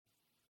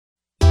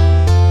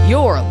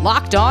You're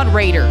Locked On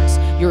Raiders,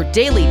 your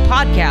daily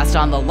podcast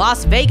on the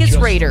Las Vegas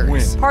Raiders.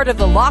 Win. Part of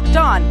the Locked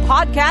On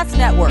Podcast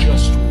Network.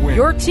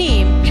 Your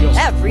team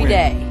every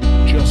day.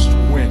 Just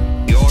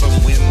win. The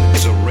autumn wind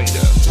is a raider,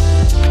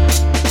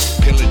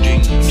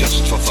 pillaging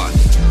just for fun.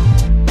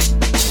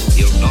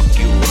 He'll knock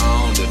you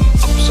round and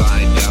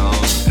upside down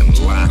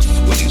and laugh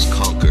when he's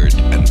conquered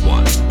and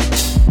won.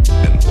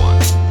 And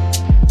won.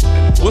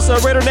 What's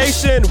up, Raider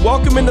Nation?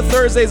 Welcome into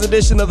Thursday's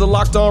edition of the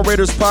Locked On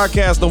Raiders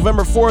podcast,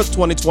 November 4th,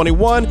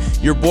 2021.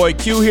 Your boy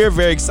Q here.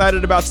 Very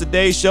excited about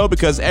today's show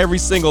because every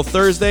single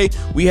Thursday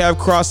we have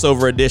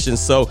crossover editions.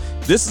 So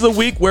this is a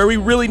week where we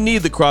really need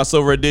the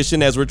crossover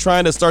edition as we're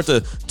trying to start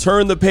to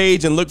turn the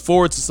page and look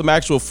forward to some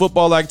actual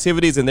football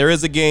activities. And there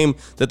is a game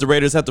that the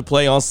Raiders have to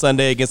play on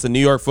Sunday against the New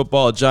York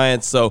Football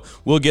Giants. So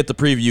we'll get the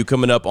preview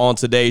coming up on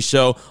today's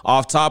show.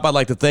 Off top, I'd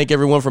like to thank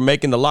everyone for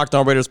making the Locked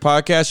On Raiders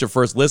podcast your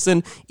first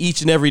listen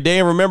each and every day.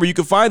 And remember, you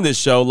can find this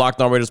show,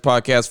 Locked On Raiders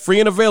podcast, free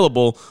and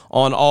available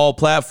on all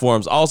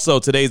platforms. Also,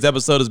 today's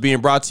episode is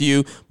being brought to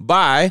you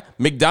by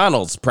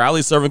McDonald's,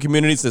 proudly serving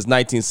communities since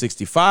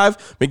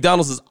 1965.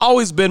 McDonald's has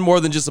always been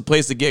more than just a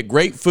place to get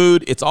great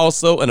food. It's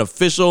also an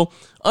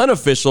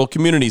unofficial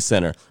community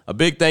center. A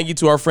big thank you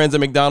to our friends at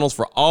McDonald's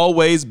for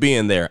always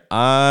being there.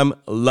 I'm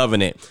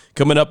loving it.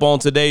 Coming up on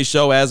today's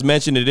show, as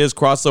mentioned, it is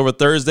Crossover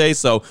Thursday,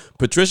 so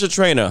Patricia,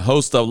 Traina,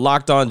 host of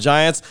Locked On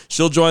Giants,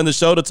 she'll join the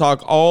show to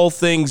talk all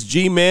things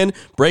G-Men,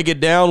 break it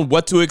down,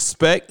 what to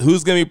expect,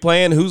 who's going to be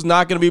playing, who's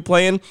not going to be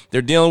playing.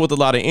 They're dealing with a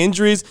lot of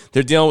injuries.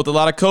 They're dealing with a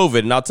lot of COVID.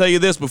 And I'll tell you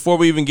this, before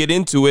we even get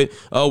into it,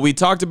 we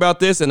talked about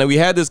this, and we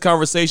had this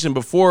conversation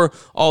before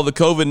all the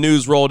COVID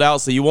news rolled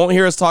out, so you won't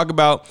hear us talk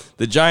about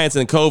the Giants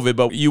and COVID,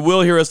 but you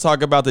will hear us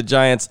talk about the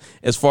Giants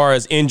as far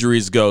as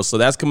injuries go. So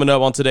that's coming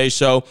up on today's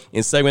show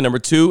in segment number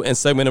 2 and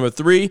segment number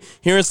 3.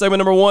 Here in segment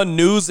number 1,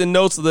 news and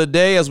notes of the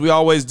day, as we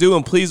always do.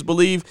 And please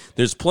believe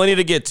there's plenty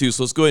to get to.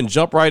 So let's go ahead and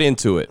jump right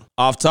into it.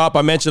 Off top,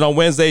 I mentioned on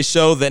Wednesday's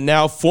show that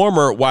now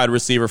former wide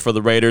receiver for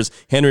the Raiders,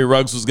 Henry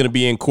Ruggs, was going to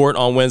be in court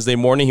on Wednesday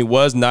morning. He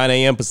was 9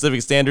 a.m.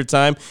 Pacific Standard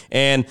Time,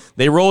 and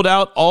they rolled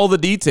out all the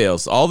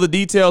details, all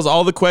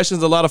the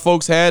questions a lot of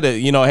folks had.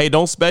 Hey,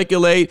 don't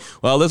speculate.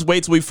 Well, let's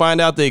wait till we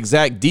find out the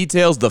exact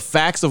details, the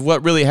facts of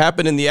what really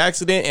happened in the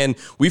accident, and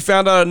we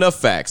found out enough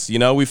facts.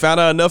 We found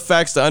out enough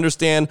facts to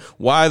understand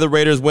why the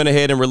Raiders went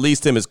ahead and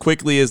released him as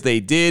quickly as they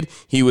did.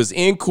 He was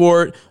in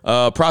court.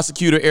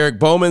 Prosecutor Eric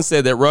Bowman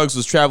said that Ruggs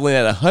was traveling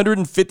at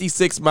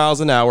 156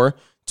 miles an hour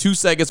 2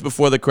 seconds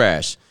before the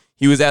crash.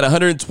 He was at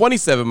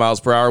 127 miles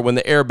per hour when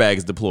the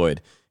airbags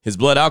deployed. His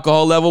blood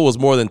alcohol level was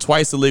more than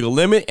twice the legal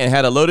limit and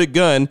had a loaded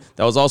gun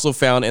that was also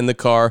found in the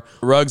car.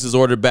 Ruggs is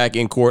ordered back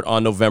in court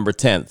on November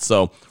 10th.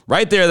 So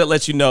right there, that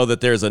lets you know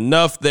that there's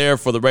enough there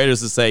for the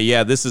Raiders to say,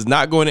 yeah, this is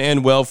not going to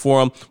end well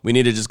for them. We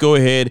need to just go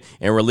ahead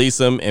and release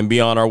him and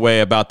be on our way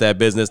about that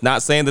business.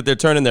 Not saying that they're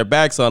turning their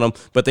backs on him,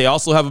 but they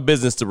also have a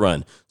business to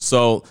run.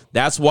 So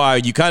that's why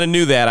you kind of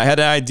knew that. I had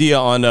an idea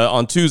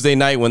on Tuesday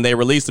night when they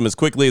released him as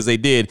quickly as they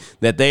did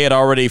that they had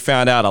already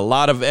found out a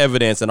lot of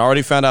evidence and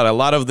already found out a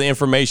lot of the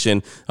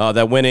information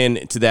that went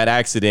into that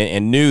accident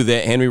and knew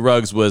that Henry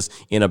Ruggs was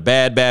in a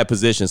bad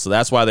position. So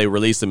that's why they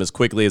released him as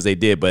quickly as they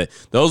did. But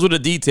those were the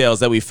details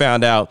that we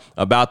found out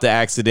about the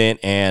accident.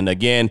 And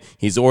again,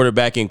 he's ordered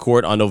back in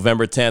court on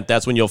November 10th.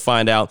 That's when you'll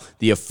find out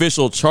the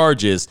official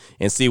charges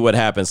and see what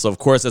happens. So, of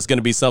course, that's going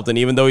to be something,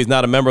 even though he's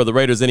not a member of the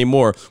Raiders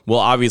anymore, we'll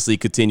obviously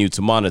continue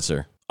to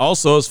monitor.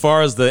 Also, as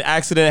far as the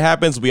accident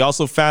happens, we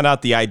also found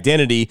out the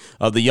identity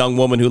of the young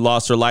woman who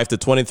lost her life, the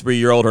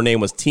 23-year-old. Her name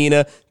was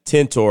Tina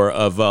Tintor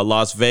of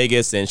Las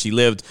Vegas, and she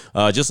lived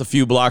just a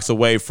few blocks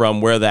away from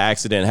where the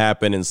accident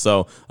happened. And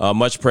so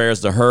much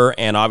prayers to her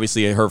and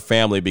obviously her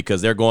family,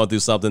 because they're going through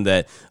something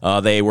that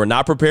they were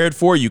not prepared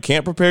for. You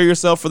can't prepare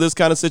yourself for this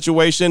kind of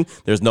situation.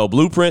 There's no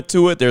blueprint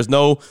to it. There's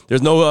no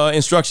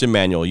instruction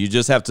manual. You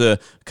just have to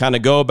kind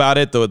of go about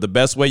it the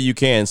best way you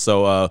can.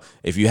 So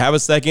if you have a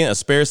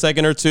spare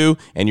second or two,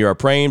 and you're a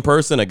praying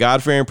person, a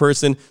God-fearing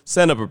person,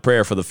 send up a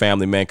prayer for the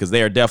family, man, because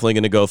they are definitely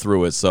going to go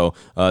through it. So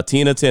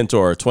Tina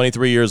Tintor,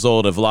 23 years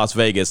old, of Las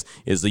Vegas,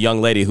 is the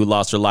young lady who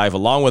lost her life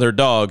along with her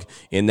dog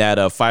in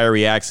that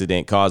fiery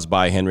accident caused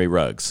by Henry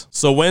Ruggs.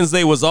 So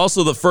Wednesday was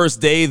also the first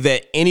day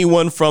that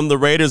anyone from the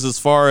Raiders, as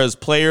far as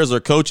players or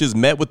coaches,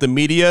 met with the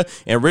media.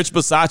 And Rich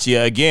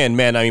Bisaccia, again,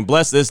 man, I mean,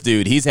 bless this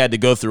dude. He's had to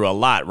go through a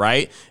lot,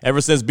 right?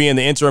 Ever since being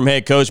the interim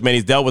head coach, man,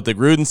 he's dealt with the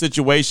Gruden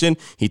situation.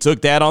 He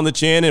took that on the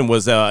chin and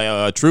was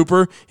a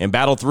trooper and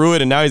battled through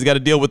it. And now he's got to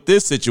deal with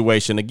this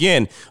situation.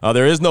 Again,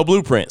 there is no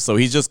blueprint. So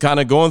he's just kind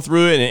of going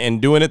through it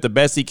and doing it the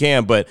best he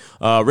can. But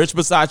Rich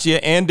Bisaccia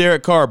and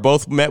Derek Carr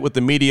both met with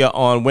the media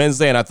on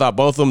Wednesday, and I thought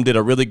both of them did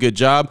a really good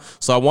job.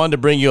 So I wanted to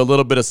bring you a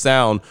little bit of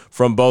sound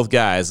from both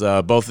guys,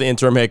 both the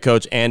interim head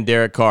coach and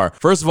Derek Carr.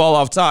 First of all,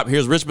 off top,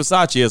 here's Rich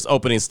Bisaccia's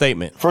opening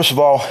statement. First of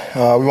all,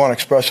 we want to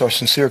express our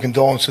sincere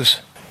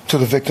condolences to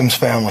the victim's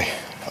family.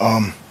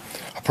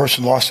 A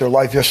person lost their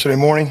life yesterday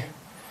morning,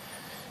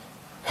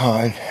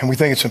 and we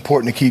think it's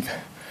important to keep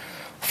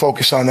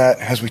focus on that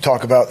as we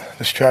talk about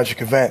this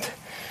tragic event.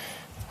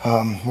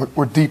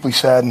 We're deeply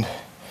saddened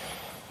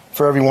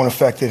for everyone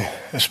affected,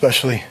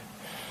 especially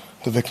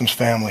the victim's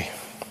family.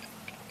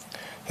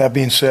 That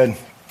being said,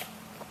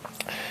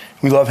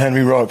 we love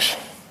Henry Ruggs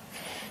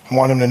and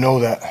want him to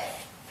know that.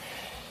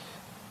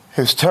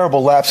 His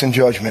terrible lapse in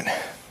judgment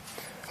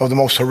of the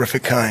most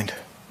horrific kind.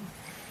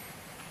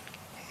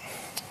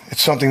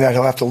 It's something that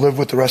he'll have to live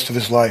with the rest of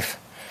his life.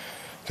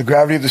 The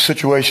gravity of the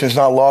situation is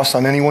not lost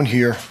on anyone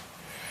here,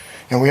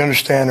 and we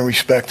understand and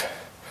respect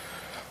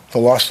the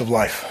loss of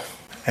life.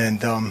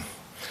 And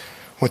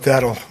with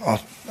that,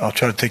 I'll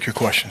try to take your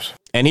questions.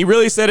 And he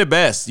really said it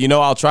best. You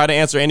know, I'll try to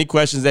answer any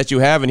questions that you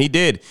have, and he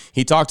did.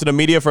 He talked to the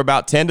media for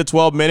about 10 to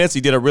 12 minutes.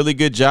 He did a really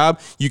good job.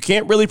 You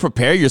can't really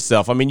prepare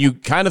yourself. I mean, you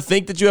kind of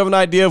think that you have an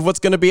idea of what's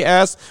going to be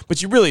asked,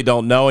 but you really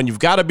don't know, and you've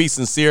got to be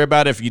sincere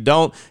about it. If you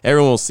don't,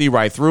 everyone will see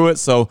right through it.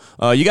 So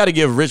you got to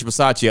give Rich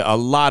Bisaccia a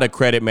lot of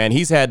credit, man.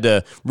 He's had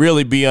to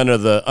really be under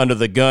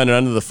the gun and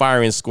under the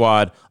firing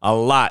squad a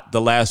lot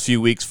the last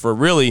few weeks for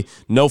really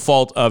no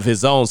fault of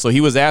his own. So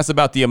he was asked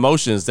about the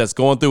emotions that's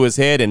going through his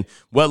head and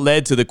what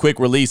led to the quick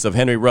release of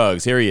Henry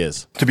Ruggs. Here he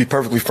is. To be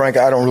perfectly frank,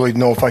 I don't really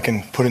know if I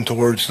can put into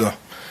words the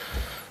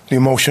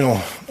emotional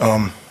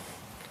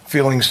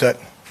feelings that,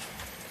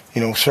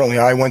 certainly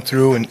I went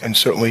through, and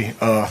certainly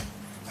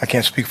I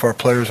can't speak for our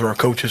players or our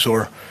coaches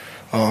or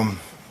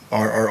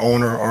our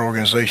owner, our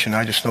organization.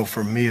 I just know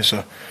for me as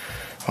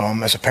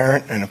a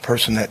parent and a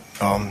person that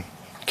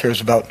cares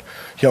about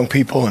young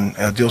people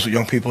and deals with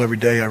young people every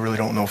day, I really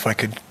don't know if I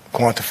could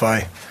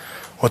quantify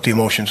what the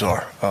emotions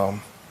are.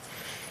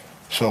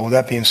 So with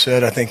that being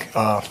said, I think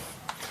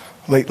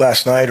late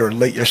last night or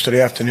late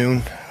yesterday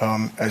afternoon,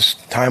 as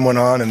time went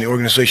on and the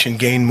organization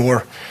gained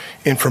more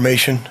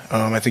information,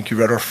 I think you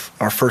read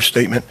our first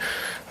statement,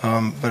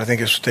 but I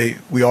think as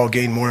we all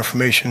gained more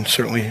information,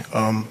 certainly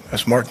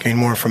as Mark gained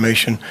more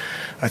information,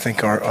 I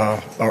think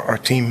our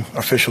team,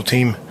 official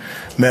team,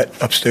 met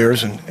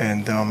upstairs,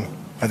 and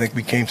I think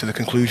we came to the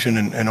conclusion,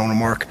 and owner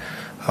Mark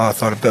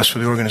thought it best for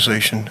the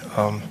organization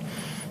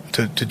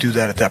to do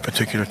that at that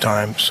particular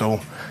time. So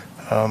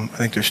I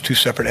think there's two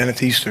separate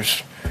entities.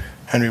 There's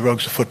Henry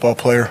Ruggs, the football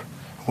player,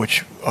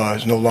 which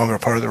is no longer a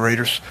part of the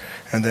Raiders,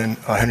 and then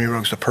Henry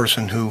Ruggs, the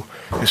person who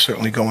is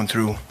certainly going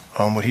through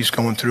what he's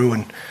going through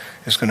and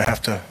is going to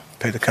have to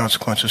pay the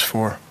consequences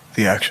for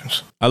the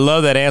actions. I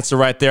love that answer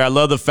right there. I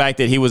love the fact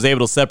that he was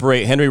able to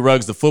separate Henry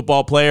Ruggs, the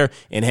football player,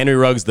 and Henry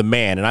Ruggs, the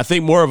man. And I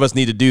think more of us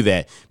need to do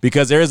that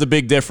because there is a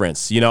big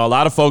difference. A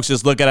lot of folks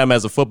just look at him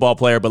as a football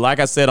player. But like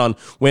I said on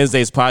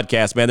Wednesday's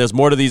podcast, man, there's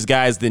more to these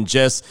guys than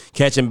just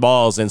catching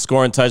balls and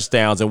scoring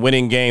touchdowns and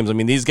winning games. I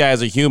mean, these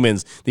guys are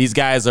humans. These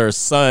guys are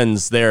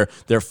sons. They're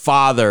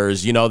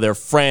fathers, they're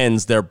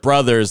friends, they're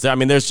brothers. I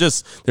mean, there's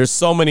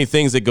so many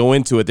things that go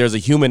into it. There's a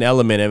human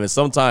element of it.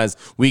 Sometimes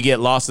we get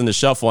lost in the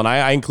shuffle. And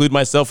I include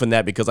myself in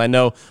that because I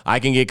know I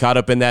can get caught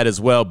up in that as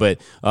well,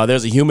 but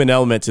there's a human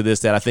element to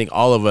this that I think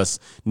all of us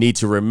need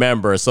to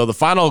remember. So the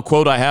final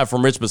quote I have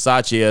from Rich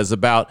Bisaccia is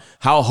about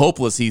how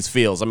hopeless he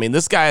feels. I mean,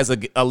 this guy is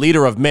a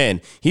leader of men.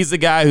 He's the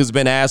guy who's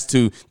been asked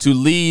to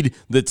lead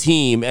the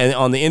team and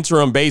on the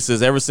interim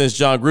basis ever since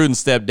John Gruden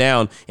stepped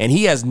down, and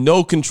he has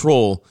no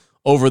control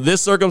over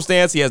this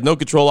circumstance. He has no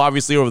control,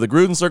 obviously, over the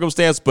Gruden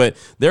circumstance, but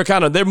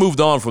they're moved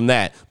on from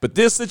that. But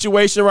this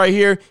situation right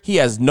here, he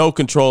has no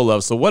control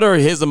of. So what are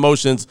his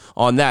emotions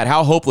on that?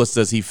 How hopeless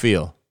does he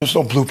feel? There's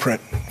no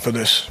blueprint for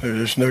this.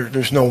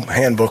 There's no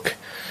handbook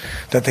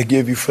that they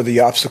give you for the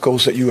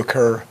obstacles that you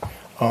occur,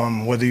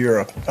 whether you're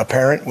a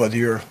parent, whether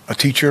you're a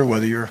teacher,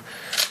 whether you're,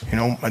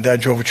 my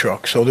dad drove a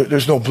truck. So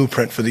there's no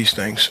blueprint for these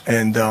things.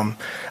 And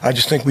I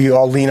just think we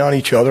all lean on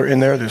each other in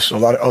there. There's a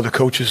lot of other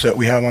coaches that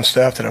we have on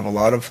staff that have a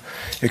lot of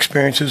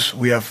experiences.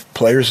 We have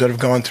players that have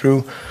gone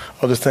through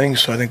other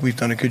things. So I think we've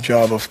done a good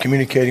job of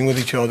communicating with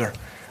each other.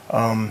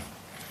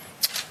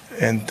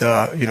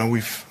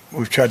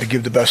 We've tried to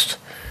give the best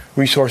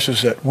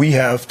resources that we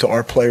have to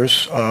our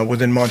players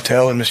within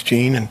Montel and Miss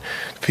Jean and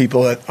the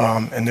people at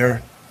in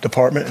their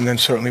department, and then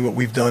certainly what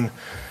we've done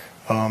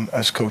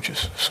as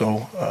coaches.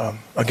 So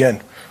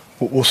again,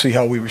 we'll see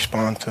how we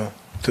respond to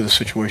the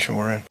situation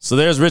we're in. So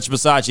there's Rich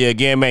Bisaccia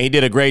again, man. He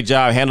did a great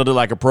job, handled it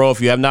like a pro.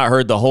 If you have not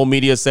heard the whole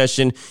media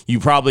session, you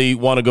probably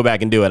want to go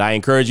back and do it. I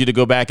encourage you to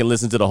go back and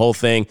listen to the whole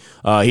thing.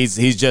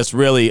 He's just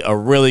really a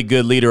really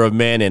good leader of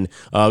men. And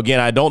again,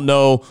 I don't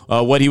know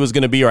what he was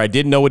going to be, or I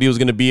didn't know what he was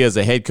going to be as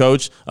a head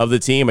coach of the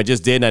team. I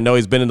just didn't. I know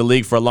he's been in the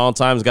league for a long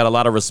time. He's got a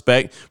lot of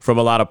respect from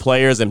a lot of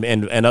players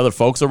and other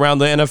folks around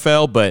the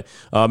NFL. But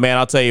man,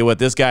 I'll tell you what,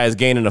 this guy is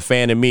gaining a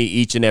fan in me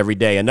each and every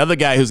day. Another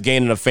guy who's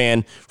gaining a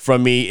fan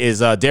from me is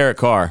Derek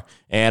Carr.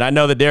 And I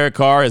know that Derek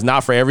Carr is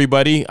not for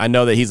everybody. I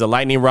know that he's a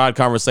lightning rod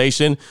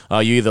conversation.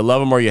 You either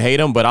love him or you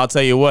hate him. But I'll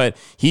tell you what,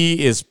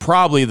 he is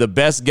probably the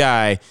best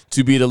guy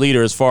to be the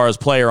leader as far as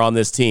player on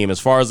this team. As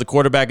far as the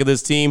quarterback of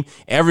this team,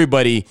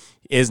 everybody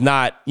is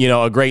not,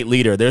 a great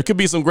leader. There could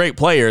be some great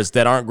players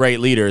that aren't great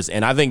leaders,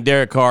 and I think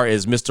Derek Carr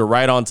is Mr.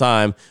 Right on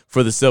time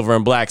for the Silver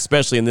and Black,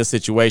 especially in this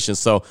situation.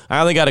 So I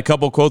only got a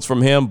couple quotes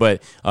from him,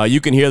 but you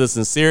can hear the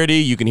sincerity,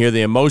 you can hear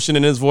the emotion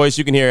in his voice,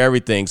 you can hear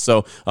everything.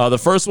 So the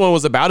first one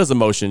was about his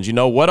emotions.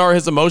 What are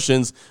his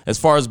emotions as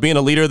far as being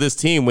a leader of this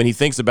team when he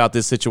thinks about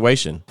this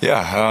situation?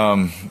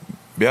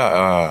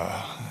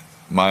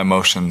 My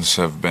emotions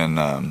have been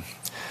on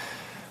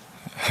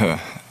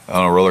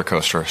a roller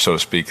coaster, so to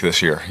speak,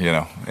 this year,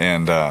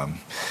 and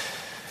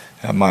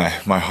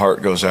my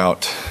heart goes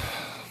out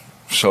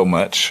so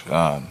much.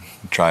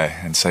 Try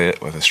and say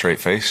it with a straight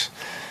face,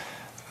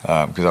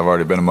 because I've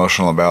already been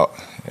emotional about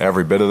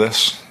every bit of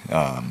this,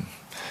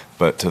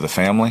 but to the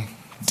family,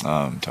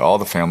 to all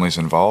the families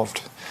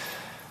involved,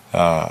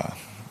 no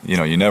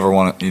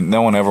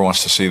one ever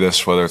wants to see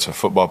this, whether it's a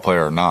football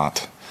player or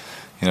not.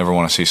 You never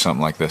want to see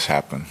something like this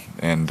happen,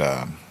 and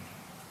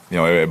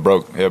it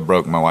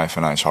broke my wife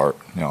and I's heart,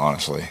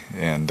 honestly.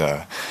 And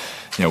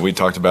we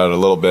talked about it a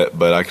little bit,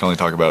 but I can only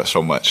talk about it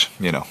so much,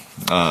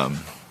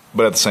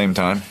 But at the same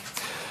time,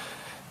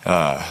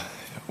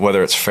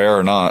 whether it's fair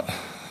or not,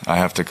 I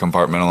have to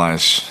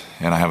compartmentalize,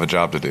 and I have a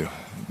job to do.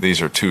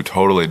 These are two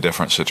totally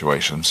different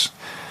situations.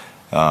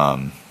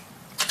 Some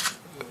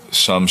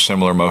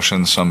similar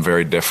emotions, some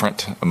very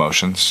different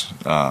emotions,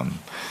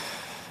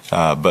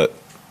 but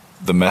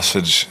the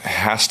message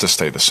has to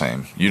stay the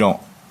same.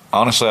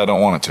 Honestly, I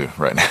don't want it to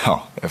right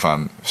now. If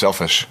I'm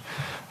selfish,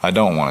 I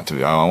don't want it to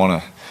be. I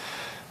want to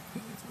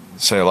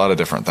say a lot of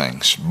different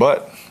things.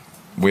 But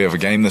we have a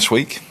game this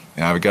week,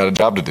 and I've got a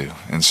job to do,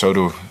 and so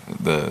do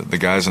the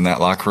guys in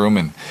that locker room.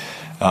 And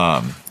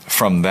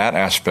from that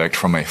aspect,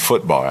 from a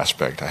football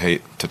aspect, I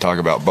hate to talk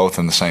about both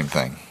in the same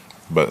thing,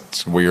 but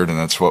it's weird, and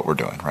that's what we're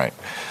doing, right?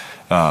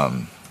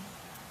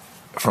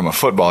 From a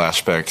football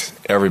aspect,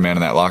 every man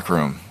in that locker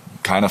room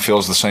kind of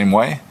feels the same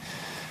way,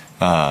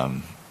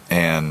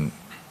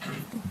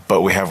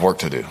 but we have work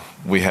to do.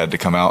 We had to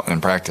come out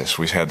and practice.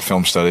 We had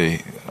film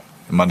study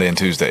Monday and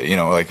Tuesday.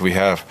 We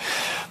have,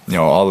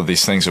 all of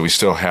these things that we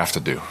still have to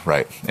do,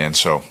 right? And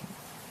so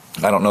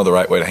I don't know the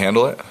right way to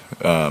handle it,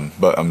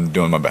 but I'm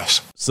doing my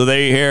best. So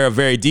there you hear a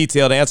very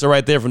detailed answer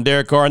right there from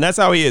Derek Carr, and that's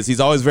how he is. He's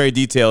always very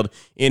detailed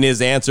in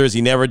his answers.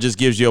 He never just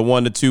gives you a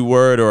 1 to 2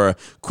 word or a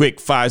quick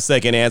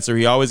 5-second answer.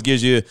 He always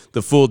gives you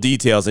the full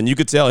details, and you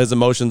could tell his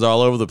emotions are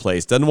all over the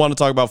place. Doesn't want to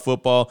talk about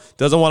football,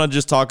 doesn't want to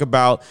just talk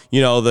about,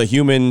 the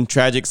human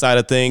tragic side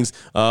of things,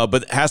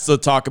 but has to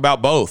talk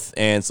about both,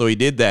 and so he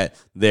did that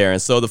there.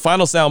 And so the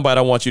final soundbite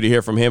I want you to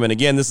hear from him, and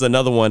again, this is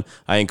another one.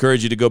 I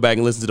encourage you to go back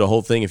and listen to the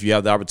whole thing if you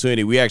have the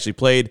opportunity. We actually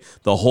played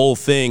the whole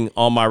thing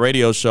on my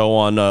radio show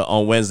on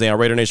Wednesday on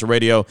Raider Nation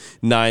Radio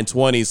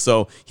 920.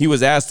 So he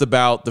was asked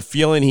about the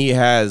feeling he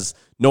has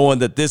knowing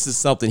that this is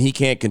something he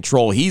can't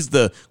control. He's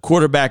the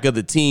quarterback of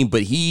the team,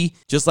 but he,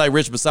 just like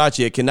Rich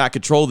Bisaccia, cannot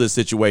control this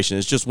situation.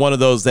 It's just one of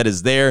those that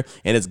is there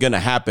and it's going to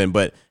happen.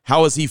 But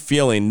how is he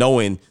feeling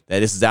knowing that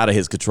this is out of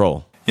his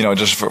control?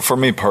 Just for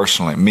me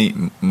personally,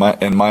 in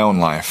my own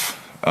life,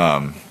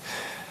 I've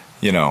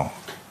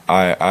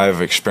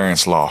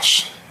experienced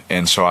loss.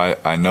 And so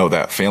I know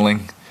that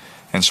feeling.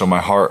 And so my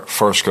heart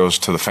first goes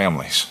to the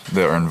families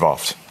that are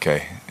involved,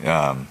 okay?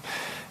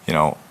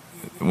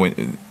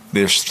 When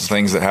there's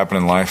things that happen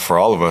in life for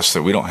all of us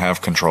that we don't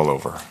have control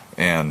over.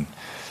 And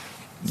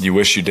you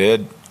wish you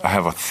did. I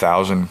have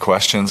 1,000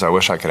 questions I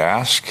wish I could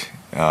ask,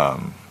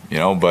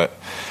 but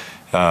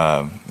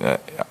I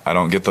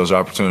don't get those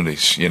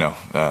opportunities,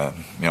 I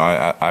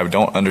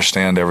don't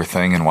understand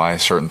everything and why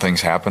certain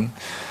things happen.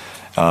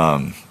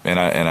 And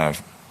I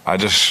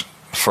just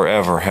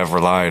forever have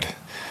relied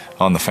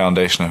on the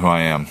foundation of who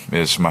I am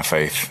is my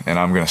faith. And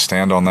I'm going to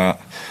stand on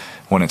that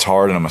when it's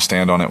hard, and I'm going to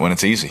stand on it when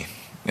it's easy.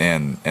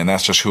 And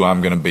that's just who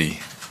I'm going to be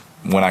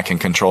when I can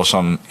control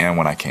something and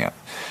when I can't.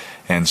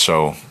 And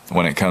so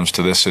when it comes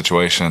to this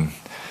situation,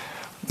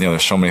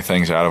 there's so many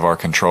things out of our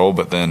control,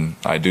 but then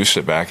I do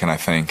sit back and I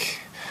think,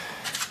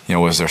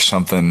 was there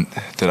something,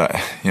 did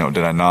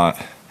I not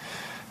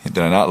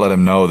let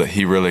him know that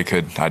he really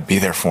could, I'd be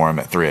there for him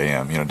at 3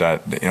 a.m.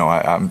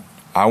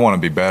 I want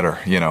to be better.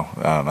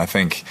 I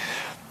think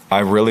I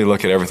really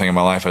look at everything in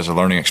my life as a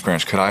learning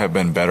experience. Could I have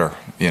been better,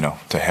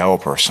 to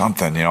help or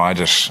something? I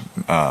just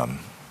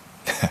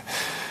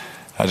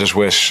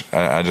wish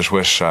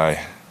I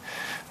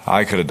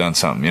could have done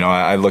something.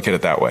 I look at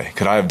it that way.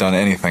 Could I have done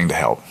anything to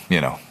help?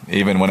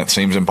 Even when it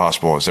seems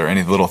impossible, is there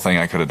any little thing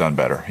I could have done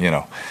better?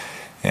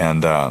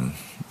 And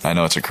I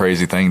know it's a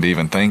crazy thing to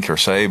even think or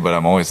say, but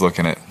I'm always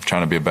looking at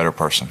trying to be a better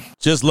person.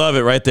 Just love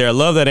it right there. I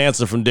love that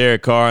answer from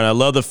Derek Carr, and I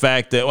love the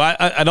fact that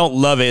I don't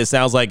love it. It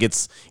sounds like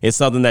it's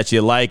something that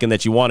you like and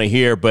that you want to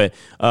hear, but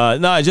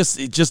no,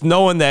 just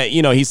knowing that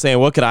he's saying,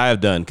 what could I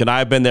have done? Could I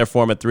have been there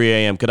for him at 3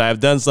 a.m.? Could I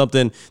have done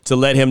something to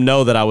let him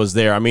know that I was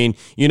there?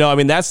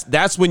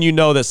 That's when you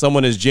know that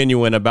someone is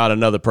genuine about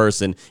another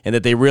person and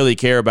that they really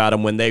care about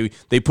him, when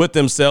they put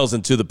themselves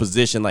into the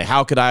position like,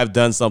 how could I have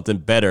done something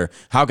better?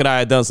 How could I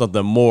have done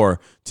something more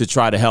to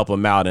try to help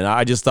him out? And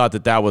I just thought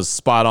that was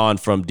spot on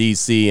from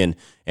DC, and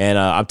And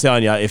I'm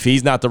telling you, if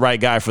he's not the right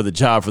guy for the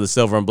job for the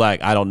Silver and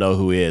Black, I don't know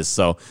who is.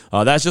 So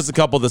that's just a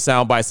couple of the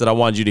sound bites that I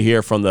wanted you to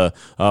hear from the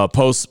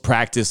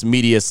post-practice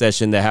media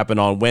session that happened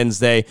on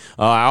Wednesday.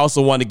 I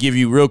also want to give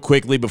you real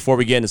quickly before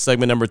we get into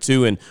segment number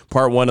 2 and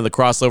part 1 of the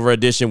crossover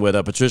edition with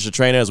Patricia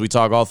Traina as we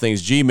talk all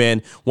things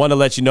G-Men. Want to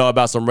let you know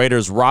about some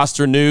Raiders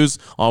roster news.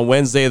 On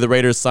Wednesday, the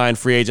Raiders signed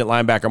free agent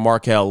linebacker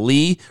Markel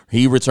Lee.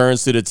 He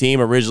returns to the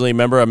team. Originally a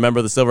member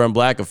of the Silver and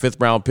Black, a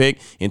 5th-round pick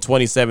in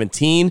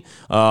 2017.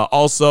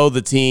 Also,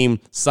 the team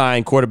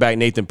signed quarterback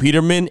Nathan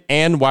Peterman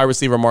and wide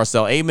receiver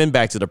Marcel Aitman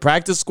back to the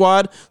practice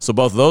squad. So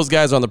both of those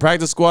guys are on the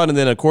practice squad. And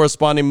then a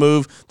corresponding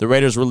move, the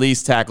Raiders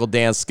released tackle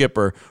Dan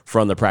Skipper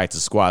from the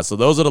practice squad. So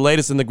those are the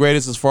latest and the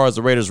greatest as far as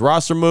the Raiders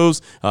roster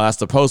moves. That's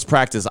the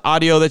post-practice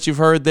audio that you've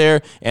heard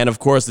there. And, of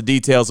course, the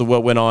details of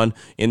what went on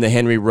in the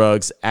Henry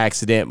Ruggs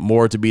accident.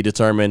 More to be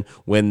determined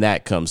when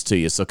that comes to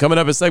you. So coming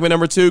up in segment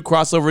number 2,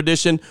 crossover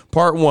edition,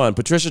 part 1,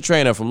 Patricia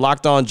Traina from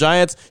Locked On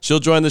Giants. She'll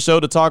join the show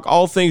to talk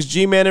all things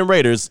G-Man and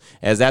Raiders,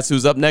 as that's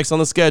who's up next on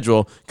the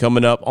schedule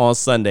coming up on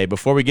Sunday.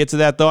 Before we get to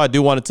that, though, I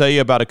do want to tell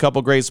you about a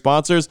couple great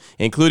sponsors,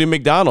 including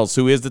McDonald's,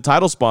 who is the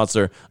title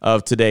sponsor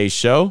of today's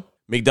show.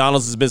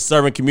 McDonald's has been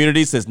serving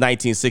communities since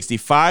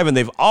 1965, and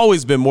they've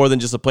always been more than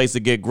just a place to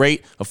get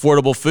great,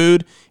 affordable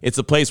food. It's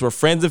a place where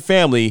friends and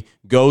family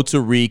go to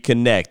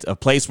reconnect, a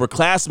place where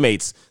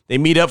classmates, they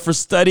meet up for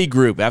study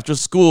group after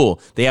school.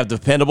 They have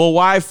dependable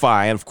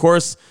Wi-Fi, and of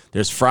course,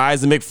 there's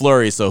fries and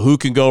McFlurry, so who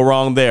can go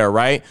wrong there,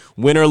 right?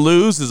 Win or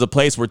lose is a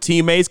place where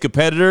teammates,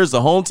 competitors,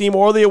 the home team,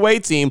 or the away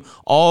team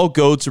all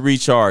go to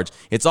recharge.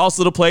 It's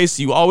also the place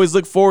you always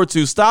look forward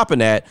to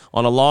stopping at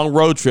on a long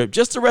road trip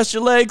just to rest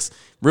your legs,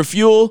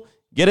 refuel,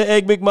 get an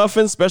Egg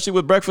McMuffin, especially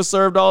with breakfast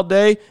served all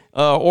day,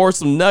 or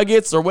some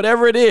nuggets or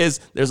whatever it is.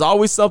 There's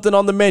always something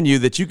on the menu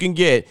that you can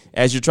get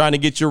as you're trying to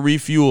get your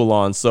refuel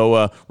on.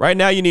 So right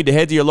now you need to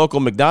head to your local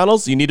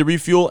McDonald's. You need to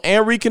refuel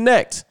and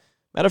reconnect.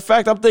 Matter of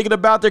fact, I'm thinking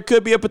about there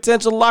could be a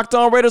potential Locked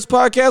On Raiders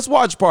podcast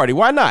watch party.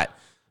 Why not?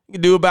 We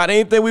can do about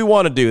anything we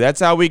want to do.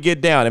 That's how we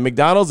get down. And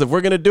McDonald's, if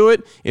we're going to do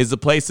it, is the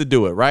place to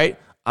do it, right?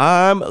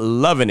 I'm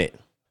loving it.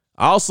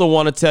 I also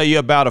want to tell you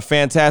about a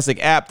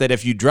fantastic app that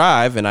if you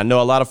drive, and I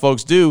know a lot of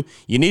folks do,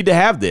 you need to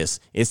have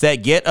this. It's that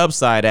Get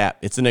Upside app.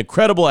 It's an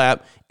incredible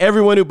app.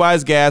 Everyone who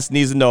buys gas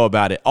needs to know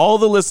about it. All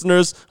the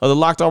listeners of the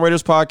Locked On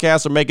Raiders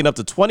podcast are making up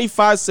to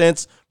 25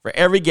 cents for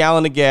every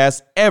gallon of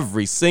gas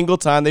every single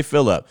time they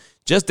fill up.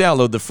 Just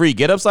download the free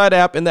Get Upside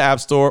app in the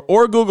App Store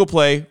or Google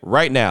Play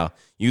right now.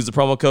 Use the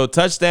promo code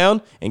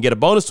TOUCHDOWN and get a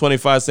bonus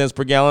 25 cents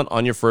per gallon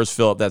on your first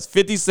fill up. That's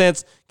 50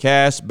 cents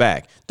cash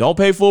back. Don't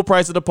pay full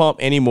price at the pump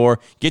anymore.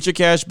 Get your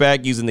cash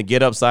back using the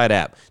Get Upside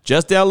app.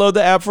 Just download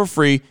the app for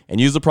free and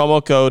use the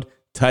promo code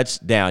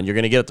TOUCHDOWN. You're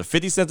going to get up to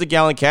 50 cents a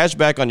gallon cash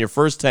back on your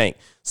first tank.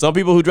 Some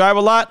people who drive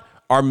a lot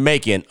are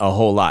making a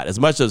whole lot, as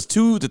much as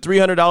 $200 to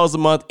 $300 a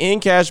month in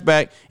cash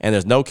back, and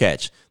there's no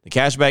catch. The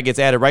cash back gets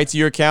added right to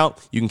your account.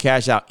 You can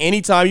cash out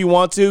anytime you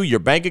want to, your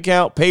bank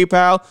account,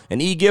 PayPal,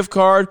 an e-gift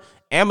card,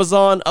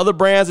 Amazon, other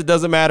brands, it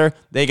doesn't matter.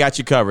 They got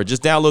you covered.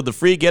 Just download the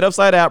free Get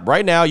Upside app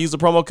right now. Use the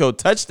promo code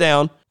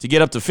TOUCHDOWN to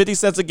get up to 50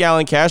 cents a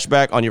gallon cash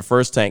back on your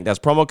first tank. That's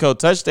promo code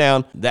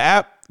TOUCHDOWN. The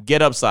app,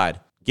 Get Upside.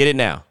 Get it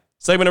now.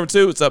 Segment number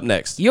 2, it's up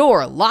next.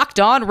 Your Locked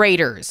On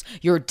Raiders,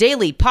 your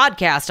daily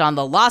podcast on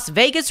the Las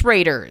Vegas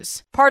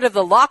Raiders. Part of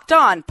the Locked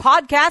On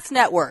Podcast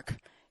Network,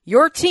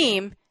 your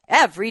team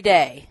every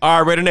day.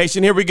 All right, Raider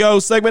Nation, here we go.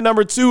 Segment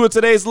number 2 of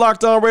today's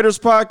Locked On Raiders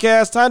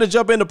podcast. Time to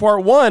jump into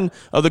part 1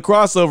 of the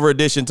crossover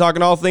edition.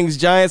 Talking all things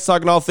Giants,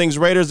 talking all things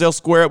Raiders. They'll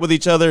square up with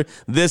each other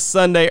this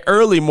Sunday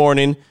early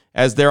morning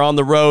as they're on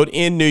the road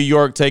in New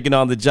York taking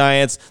on the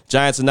Giants.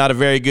 Giants are not a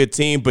very good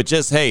team, but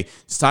just, hey,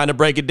 it's time to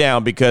break it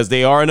down because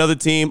they are another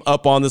team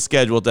up on the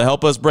schedule. To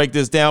help us break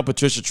this down,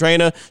 Patricia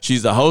Traina,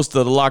 she's the host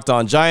of the Locked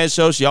On Giants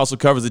show. She also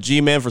covers the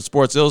G-Men for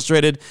Sports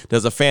Illustrated,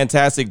 does a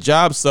fantastic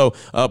job. So,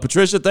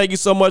 Patricia, thank you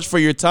so much for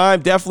your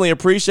time. Definitely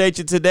appreciate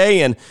you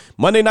today. And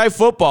Monday Night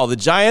Football, the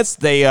Giants,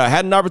 they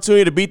had an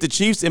opportunity to beat the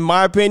Chiefs, in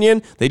my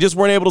opinion. They just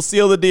weren't able to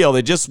seal the deal.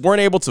 They just weren't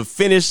able to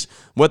finish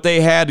what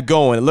they had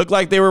going. It looked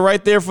like they were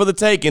right there for the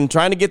taking,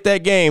 trying to get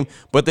that game,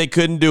 but they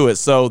couldn't do it.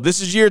 So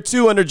this is year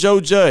 2 under Joe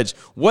Judge.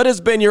 What has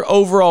been your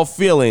overall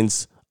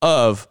feelings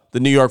of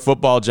the New York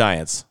Football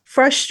Giants?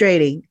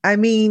 Frustrating. I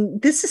mean,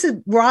 this is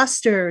a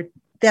roster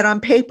that on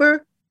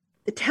paper,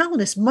 the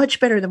talent is much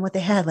better than what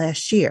they had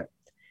last year.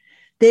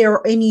 They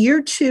are in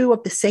year 2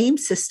 of the same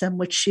system,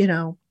 which, you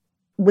know,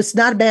 was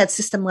not a bad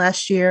system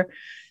last year.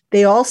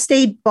 They all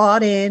stayed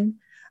bought in.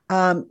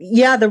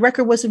 The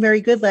record wasn't very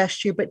good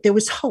last year, but there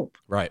was hope.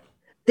 Right.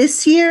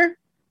 This year,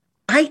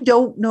 I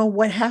don't know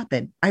what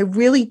happened. I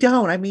really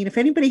don't. I mean, if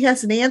anybody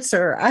has an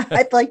answer,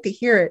 I'd like to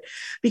hear it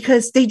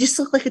because they just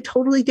look like a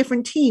totally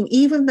different team,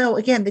 even though,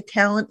 again, the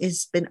talent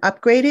has been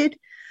upgraded.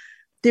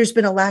 There's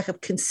been a lack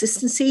of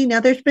consistency. Now,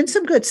 there's been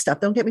some good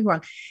stuff. Don't get me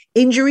wrong.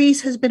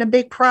 Injuries has been a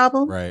big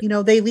problem. Right. You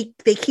know, they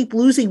keep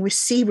losing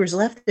receivers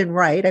left and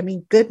right. I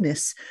mean,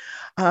 goodness.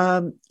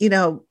 You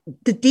know,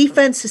 the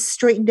defense has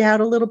straightened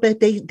out a little bit.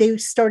 They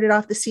started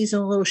off the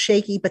season a little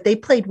shaky, but they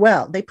played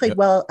well. They played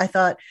well, I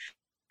thought,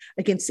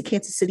 against the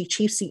Kansas City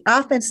Chiefs. The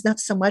offense, not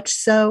so much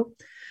so.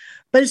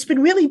 But it's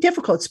been really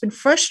difficult. It's been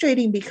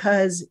frustrating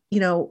because,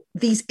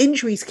 these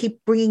injuries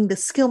keep bringing the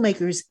skill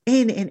makers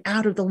in and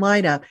out of the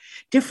lineup,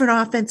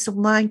 different offensive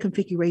line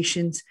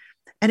configurations.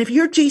 And if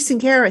you're Jason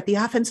Garrett, the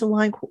offensive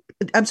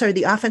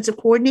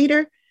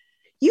coordinator,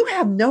 you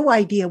have no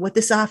idea what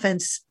this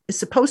offense is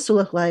supposed to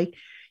look like.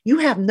 You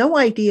have no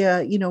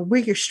idea,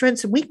 where your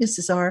strengths and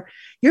weaknesses are.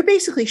 You're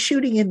basically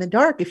shooting in the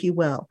dark, if you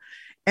will.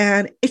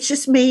 And it's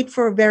just made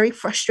for a very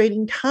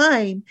frustrating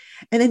time.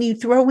 And then you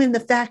throw in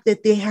the fact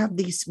that they have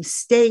these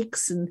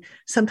mistakes and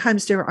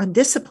sometimes they're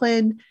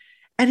undisciplined.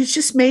 And it's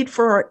just made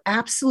for an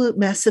absolute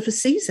mess of a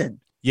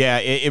season. Yeah,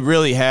 it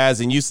really has.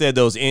 And you said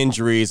those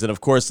injuries. And,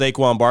 of course,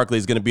 Saquon Barkley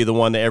is going to be the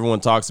one that everyone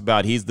talks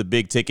about. He's the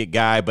big ticket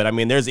guy. But, I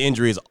mean, there's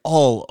injuries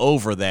all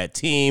over that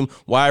team.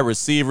 Wide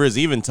receivers.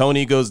 Even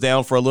Tony goes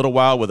down for a little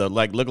while with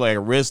look like a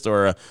wrist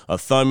or a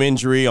thumb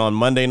injury on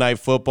Monday Night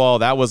Football.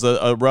 That was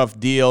a rough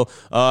deal.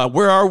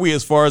 Where are we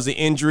as far as the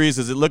injuries?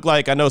 Does it look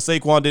like, I know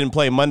Saquon didn't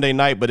play Monday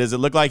night, but does it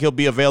look like he'll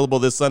be available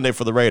this Sunday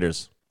for the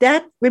Raiders?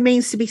 That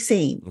remains to be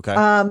seen. Okay.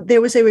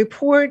 There was a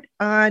report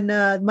on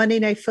Monday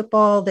Night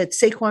Football that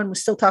Saquon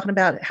was still talking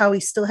about how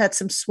he still had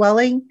some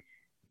swelling.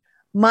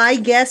 My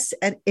guess,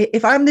 and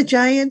if I'm the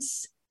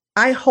Giants,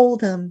 I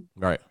hold him.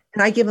 Right.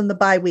 And I give him the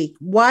bye week.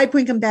 Why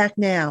bring him back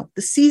now?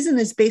 The season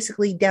is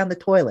basically down the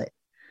toilet.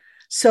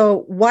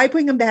 So why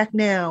bring him back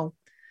now?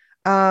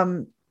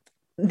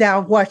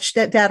 Now watch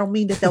that. That'll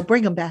mean that they'll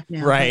bring him back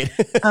now. Right.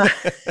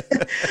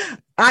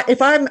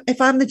 If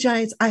I'm the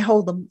Giants, I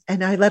hold them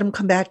and I let them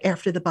come back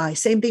after the bye.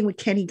 Same thing with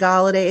Kenny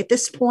Golladay. At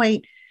this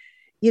point,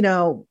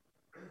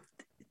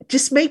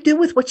 just make do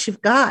with what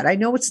you've got. I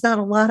know it's not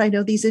a lot. I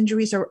know these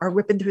injuries are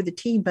ripping through the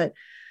team, but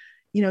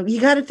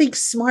you got to think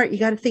smart. You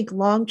got to think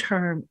long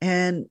term.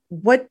 And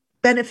what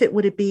benefit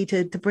would it be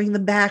to bring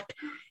them back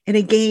in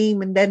a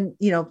game and then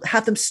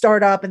have them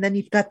start up and then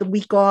you've got the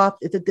week off,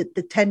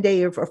 the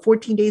 10-day or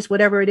 14 days,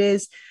 whatever it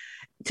is.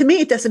 To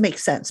me, it doesn't make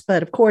sense.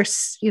 But of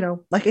course,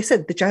 like I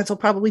said, the Giants will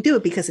probably do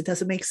it because it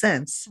doesn't make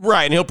sense.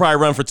 Right. And he'll probably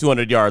run for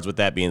 200 yards with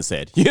that being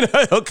said.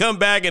 He'll come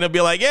back and he'll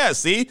be like, yeah,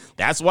 see,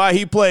 that's why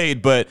he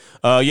played. But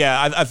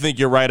I think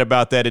you're right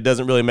about that. It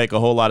doesn't really make a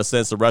whole lot of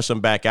sense to rush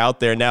him back out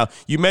there. Now,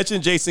 you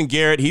mentioned Jason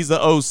Garrett. He's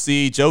the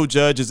OC. Joe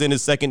Judge is in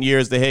his second year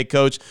as the head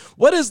coach.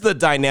 What is the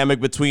dynamic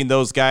between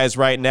those guys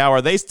right now?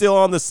 Are they still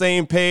on the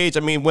same page?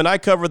 I mean, when I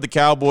covered the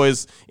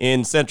Cowboys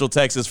in Central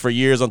Texas for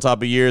years on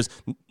top of years,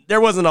 there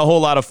wasn't a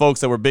whole lot of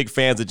folks that were big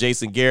fans of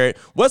Jason Garrett.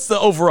 What's the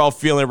overall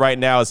feeling right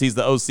now as he's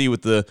the OC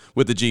with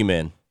the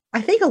G-men?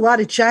 I think a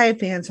lot of Giant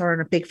fans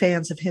aren't big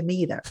fans of him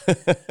either.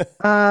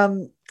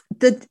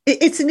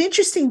 It's an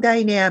interesting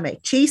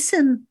dynamic.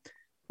 Jason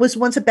was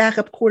once a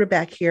backup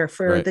quarterback here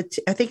for right.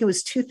 I think it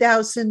was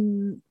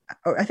 2000,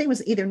 or I think it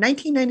was either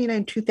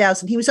 1999,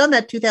 2000. He was on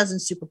that 2000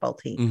 Super Bowl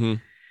team. Mm-hmm.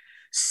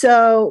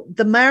 So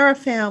the Mara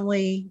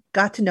family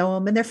got to know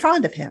him and they're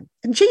fond of him.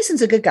 And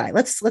Jason's a good guy.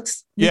 Let's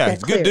yeah,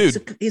 he's a good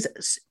dude.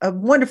 He's a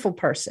wonderful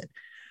person.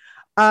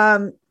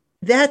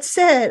 That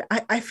said,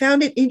 I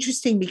found it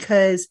interesting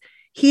because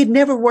he had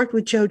never worked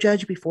with Joe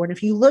Judge before. And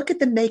if you look at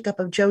the makeup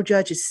of Joe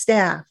Judge's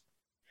staff,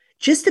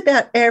 just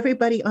about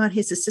everybody on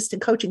his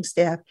assistant coaching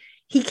staff,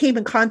 he came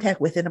in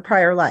contact with in a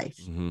prior life.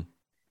 Mm-hmm.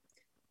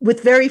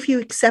 With very few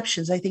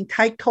exceptions. I think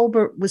Tyke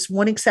Tolbert was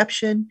one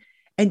exception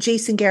and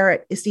Jason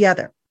Garrett is the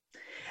other.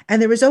 And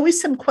there was always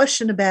some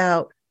question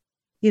about,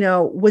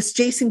 was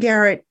Jason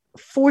Garrett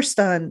forced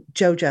on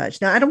Joe Judge?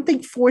 Now, I don't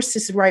think forced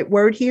is the right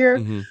word here,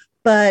 mm-hmm.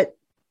 but,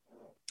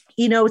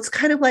 it's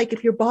kind of like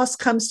if your boss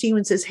comes to you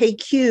and says, hey,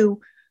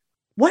 Q,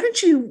 why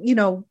don't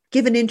you,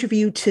 give an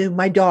interview to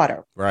my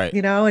daughter? Right.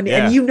 And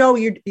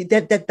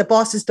that the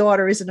boss's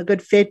daughter isn't a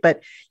good fit,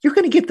 but you're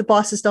going to give the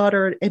boss's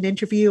daughter an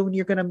interview and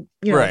you're going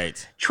to,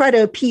 right. try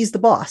to appease the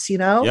boss,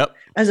 Yep.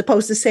 as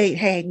opposed to saying,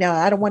 hey, no,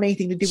 I don't want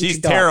anything to do with your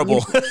daughter.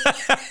 She's terrible.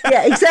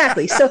 Yeah,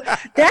 exactly. So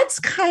that's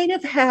kind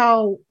of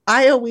how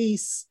I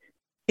always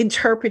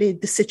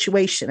interpreted the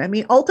situation. I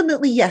mean,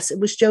 ultimately, yes, it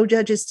was Joe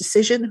Judge's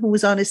decision who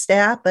was on his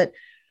staff, but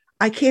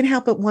I can't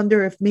help but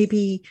wonder if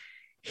maybe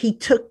he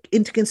took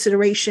into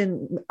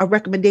consideration a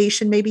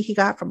recommendation maybe he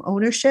got from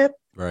ownership.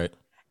 Right.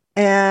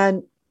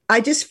 And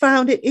I just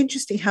found it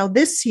interesting how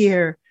this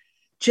year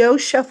Joe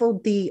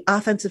shuffled the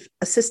offensive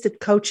assistant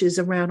coaches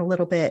around a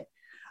little bit.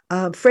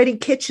 Freddie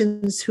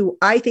Kitchens, who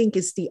I think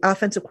is the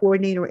offensive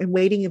coordinator in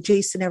waiting if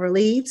Jason ever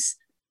leaves,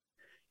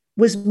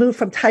 was moved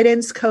from tight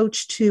ends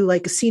coach to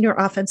like a senior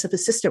offensive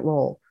assistant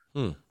role.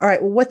 All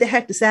right. Well, what the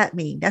heck does that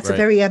mean? That's right. A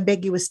very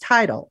ambiguous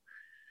title.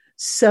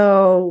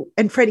 So,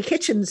 and Freddie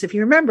Kitchens, if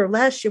you remember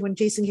last year when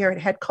Jason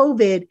Garrett had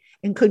COVID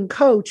and couldn't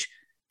coach,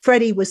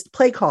 Freddie was the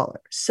play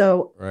caller.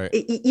 So right.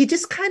 You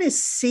just kind of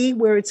see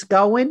where it's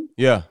going.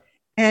 Yeah.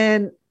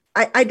 And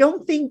I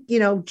don't think,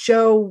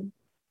 Joe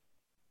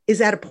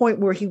is at a point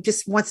where he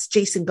just wants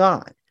Jason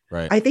gone.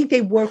 Right. I think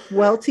they work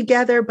well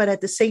together, but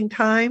at the same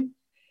time,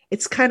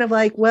 it's kind of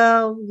like,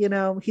 well,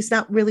 he's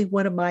not really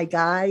one of my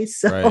guys.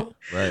 So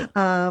right.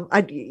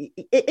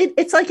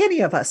 It's like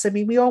any of us. I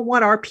mean, we all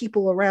want our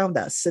people around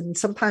us, and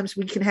sometimes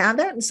we can have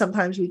that and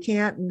sometimes we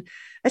can't. And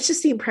that's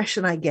just the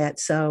impression I get.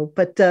 So,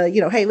 but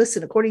hey,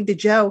 listen, according to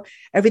Joe,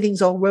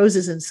 everything's all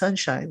roses and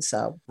sunshine.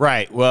 So,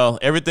 right. Well,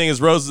 everything is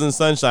roses and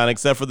sunshine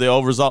except for the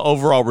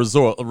overall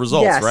results,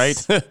 yes.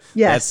 right?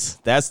 Yes.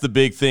 That's the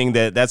big thing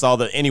that's all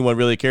that anyone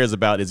really cares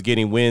about is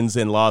getting wins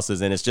and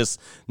losses. And it's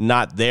just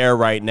not there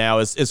right now.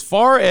 As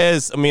far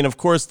as, I mean, of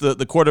course,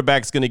 the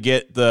quarterback's going to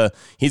get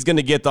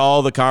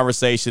all the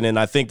conversation. And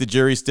I think the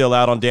jury's still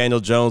out on Daniel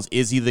Jones.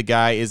 Is he the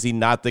guy? Is he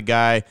not the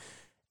guy?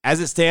 As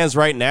it stands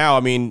right now, I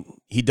mean,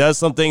 he does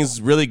some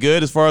things really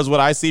good as far as what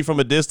I see from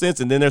a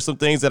distance. And then there's some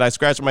things that I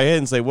scratch my head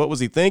and say, what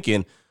was he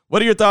thinking?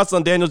 What are your thoughts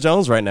on Daniel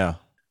Jones right now?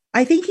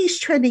 I think he's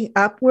trending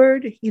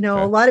upward. Okay.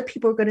 A lot of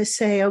people are going to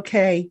say,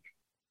 okay,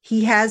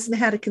 he hasn't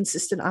had a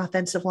consistent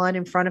offensive line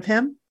in front of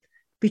him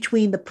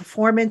between the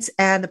performance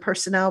and the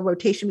personnel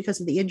rotation because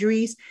of the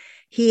injuries.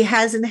 He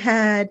hasn't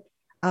had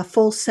a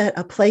full set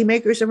of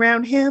playmakers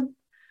around him.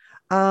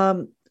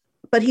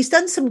 But he's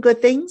done some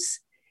good things.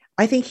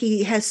 I think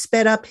he has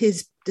sped up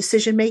his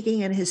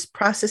decision-making and his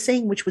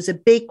processing, which was a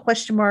big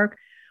question mark.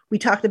 We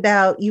talked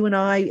about, you and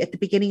I, at the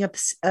beginning of,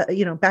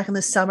 back in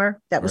the summer.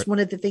 That was one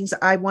of the things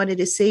I wanted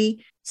to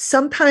see.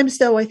 Sometimes,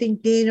 though, I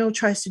think Daniel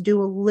tries to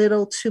do a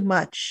little too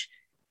much,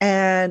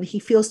 and he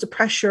feels the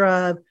pressure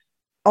of,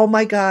 oh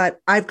my God,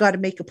 I've got to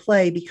make a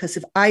play because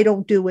if I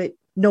don't do it,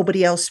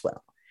 nobody else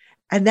will.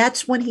 And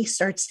that's when he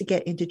starts to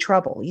get into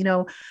trouble.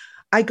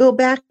 I go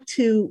back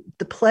to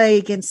the play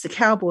against the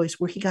Cowboys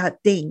where he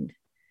got dinged.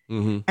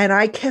 Mm-hmm. And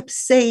I kept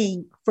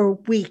saying for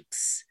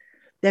weeks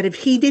that if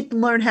he didn't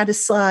learn how to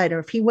slide or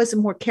if he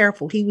wasn't more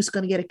careful, he was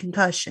going to get a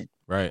concussion.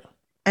 Right.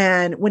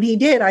 And when he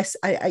did, I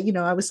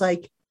was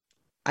like,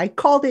 I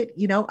called it,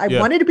 I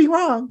wanted to be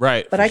wrong,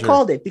 right? But I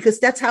called it because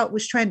that's how it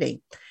was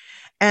trending.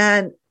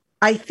 And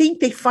I think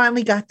they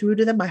finally got through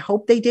to them. I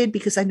hope they did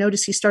because I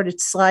noticed he started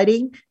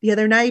sliding the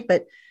other night,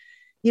 but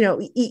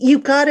you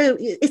gotta,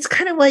 it's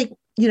kind of like,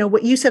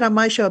 what you said on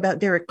my show about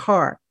Derek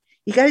Carr.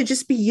 You got to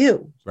just be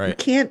you. Right. You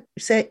can't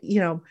say,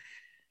 you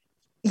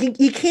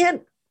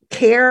can't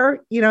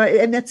care,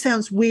 and that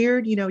sounds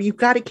weird. You've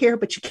got to care,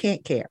 but you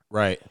can't care.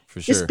 Right.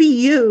 For sure. Just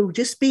be you.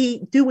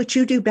 Do what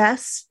you do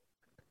best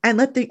and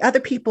let the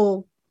other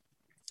people,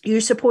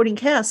 your supporting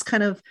cast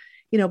kind of,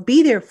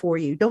 be there for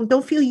you.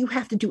 Don't feel you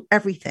have to do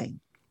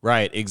everything.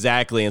 Right,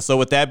 exactly. And so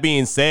with that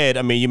being said,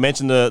 I mean, you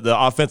mentioned the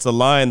offensive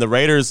line, the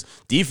Raiders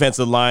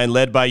defensive line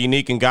led by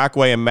Unique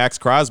Ngakoue and Max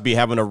Crosby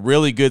having a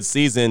really good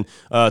season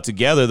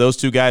together. Those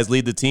two guys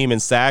lead the team in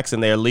sacks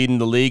and they're leading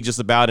the league just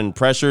about in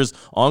pressures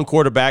on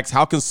quarterbacks.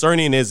 How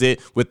concerning is it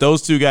with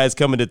those two guys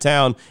coming to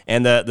town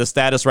and the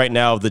status right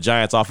now of the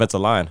Giants offensive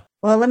line?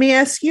 Well, let me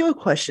ask you a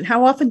question.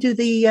 How often do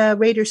the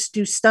Raiders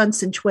do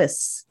stunts and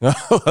twists?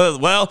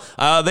 Well,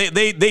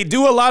 they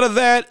do a lot of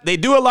that. They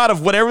do a lot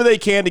of whatever they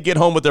can to get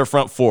home with their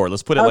front four.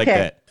 Let's put it like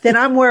that. Then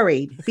I'm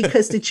worried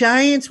because the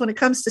Giants, when it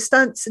comes to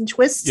stunts and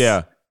twists,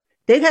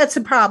 they've had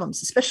some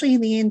problems, especially in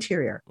the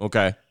interior.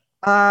 Okay.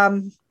 I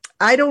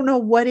don't know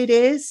what it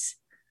is.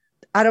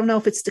 I don't know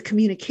if it's the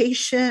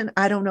communication.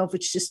 I don't know if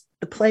it's just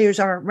the players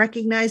aren't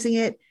recognizing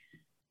it.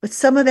 But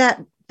some of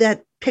that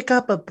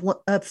pickup of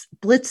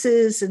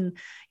blitzes and,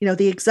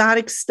 the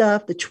exotic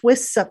stuff, the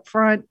twists up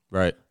front.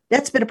 Right.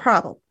 That's been a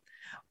problem.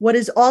 What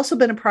has also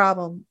been a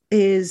problem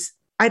is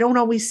I don't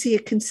always see a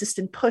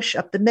consistent push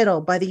up the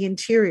middle by the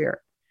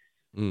interior.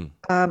 The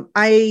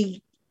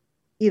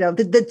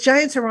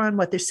Giants are on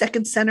their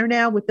second center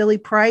now with Billy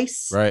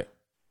Price. Right.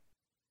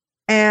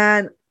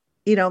 And,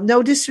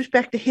 no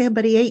disrespect to him,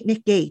 but he ain't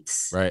Nick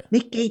Gates. Right.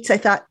 Nick Gates, I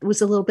thought,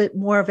 was a little bit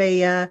more of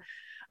a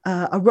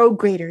road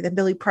grader than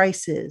Billy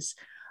Price is.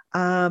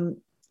 The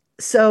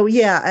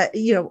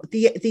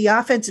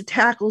offensive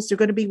tackles, they're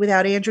going to be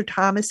without Andrew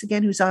Thomas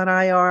again, who's on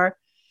IR.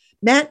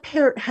 Matt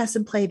Parrott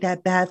hasn't played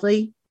that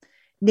badly.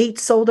 Nate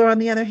Solder, on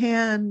the other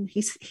hand,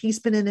 he's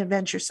been an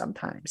adventure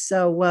sometimes.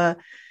 So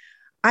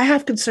I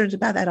have concerns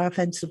about that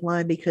offensive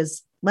line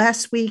because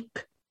last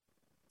week,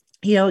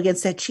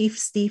 against that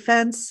Chiefs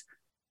defense,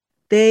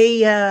 they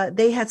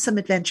had some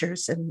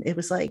adventures and it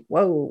was like,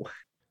 whoa.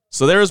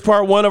 So there is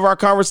part one of our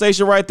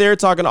conversation right there,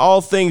 talking all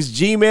things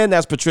G-Men.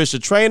 That's Patricia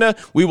Traina.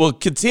 We will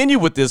continue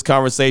with this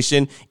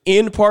conversation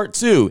in part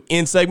two,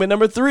 in segment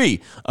number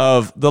 3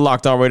 of the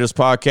Locked On Raiders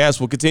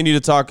podcast. We'll continue to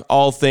talk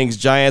all things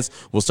Giants.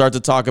 We'll start to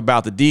talk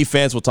about the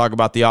defense. We'll talk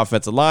about the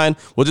offensive line.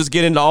 We'll just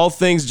get into all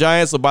things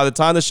Giants. So by the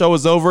time the show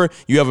is over,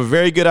 you have a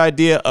very good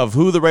idea of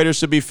who the Raiders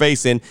should be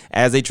facing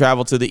as they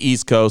travel to the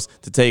East Coast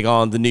to take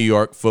on the New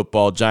York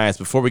Football Giants.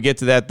 Before we get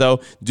to that, though,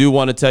 do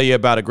want to tell you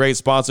about a great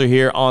sponsor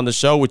here on the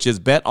show, which is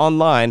BetOnline.ag.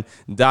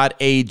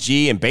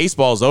 And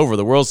baseball's over.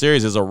 The World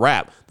Series is a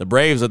wrap. the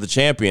Braves are the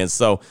champions.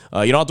 So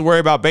you don't have to worry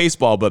about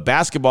baseball, but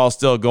basketball is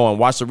still going.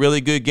 Watched a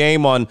really good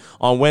game on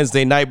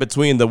Wednesday night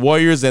between the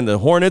Warriors and the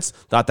Hornets.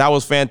 Thought that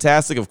was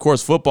fantastic. Of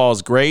course, football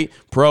is great,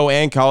 pro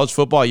and college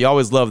football. You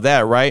always love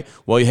that, right?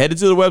 Well, you headed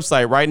to the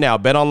website right now,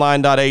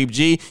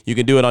 betonline.ag. You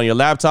can do it on your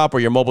laptop or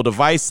your mobile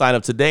device. Sign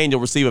up today, and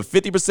you'll receive a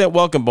 50%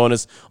 welcome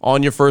bonus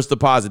on your first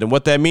deposit. And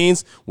what that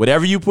means,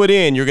 whatever you put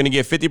in, you're going to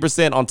get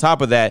 50% on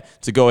top of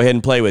that to go ahead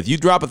and play with. You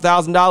drop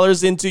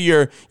 $1,000 into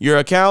your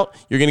account,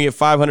 you're going to get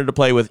 $500 to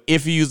play with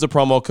if you use the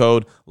promo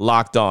code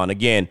Locked On.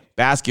 Again,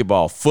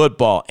 basketball,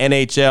 football,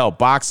 NHL,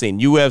 boxing,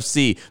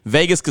 UFC,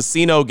 Vegas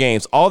casino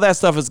games, all that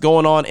stuff is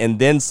going on and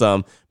then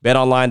some.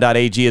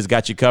 BetOnline.ag has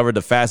got you covered,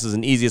 the fastest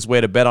and easiest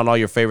way to bet on all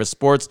your favorite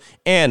sports,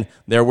 and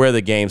they're where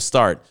the games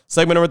start.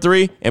 Segment number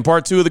 3 and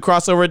part 2 of the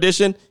crossover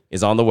edition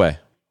is on the way.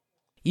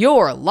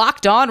 Your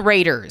Locked On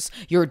Raiders,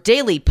 your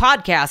daily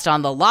podcast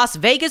on the Las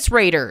Vegas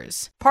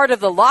Raiders. Part of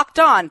the Locked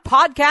On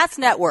Podcast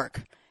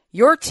Network,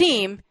 your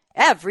team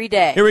every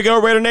day. Here we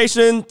go, Raider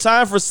Nation.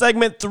 Time for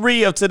segment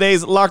 3 of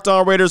today's Locked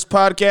On Raiders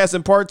podcast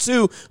and part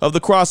 2 of the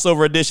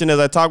crossover edition as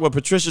I talk with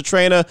Patricia,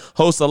 Traina,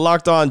 host of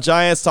Locked On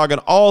Giants, talking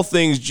all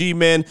things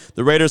G-Men.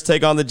 The Raiders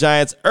take on the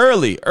Giants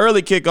early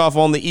kickoff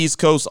on the East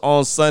Coast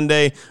on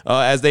Sunday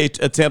as they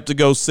attempt to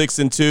go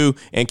 6-2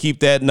 and keep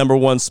that number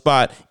 1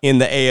 spot in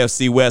the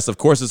AFC West. Of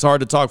course, it's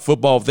hard to talk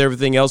football with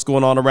everything else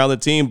going on around the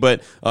team,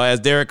 but as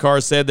Derek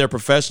Carr said, they're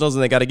professionals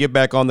and they got to get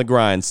back on the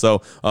grind.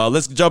 So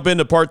let's jump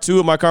into part 2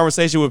 of my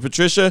conversation with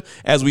Patricia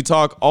as we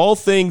talk all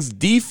things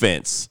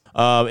defense.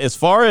 As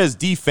far as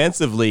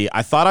defensively,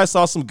 I thought I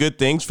saw some good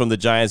things from the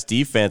Giants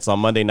defense on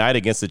Monday night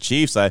against the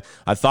Chiefs. I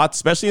thought,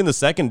 especially in the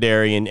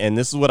secondary, and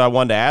this is what I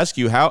wanted to ask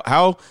you,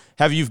 how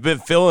have you been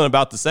feeling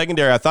about the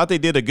secondary? I thought they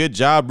did a good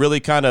job really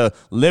kind of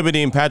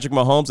limiting Patrick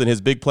Mahomes and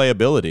his big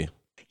playability.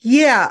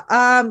 Yeah.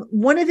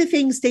 One of the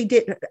things they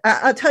did,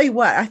 I'll tell you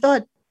what, I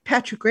thought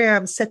Patrick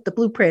Graham set the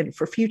blueprint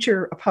for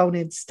future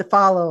opponents to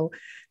follow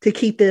to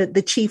keep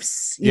the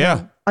Chiefs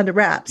under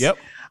wraps. Yep.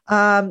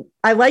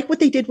 I like what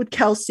they did with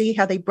Kelsey,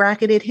 how they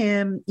bracketed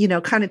him,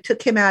 kind of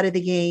took him out of the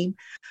game.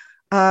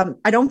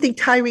 I don't think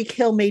Tyreek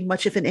Hill made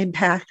much of an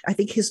impact. I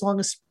think his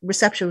longest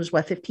reception was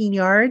 15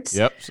 yards.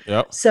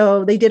 Yep.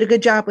 So they did a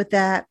good job with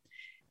that.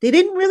 They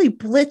didn't really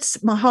blitz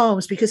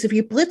Mahomes because if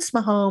you blitz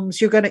Mahomes,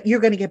 you're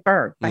gonna get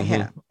burned by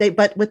him.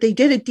 But what they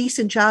did a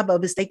decent job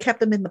of is they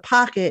kept him in the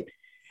pocket,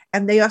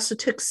 and they also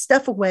took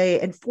stuff away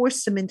and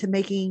forced him into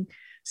making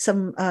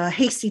some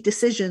hasty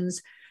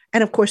decisions.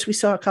 And of course, we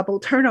saw a couple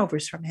of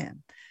turnovers from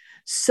him.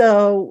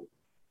 So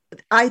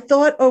I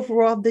thought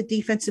overall the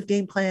defensive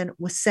game plan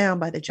was sound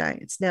by the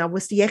Giants. Now,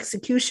 was the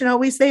execution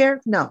always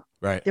there? No.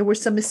 Right. There were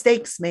some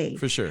mistakes made.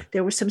 For sure.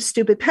 There were some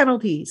stupid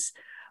penalties.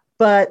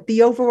 But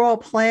the overall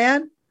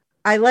plan,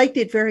 I liked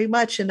it very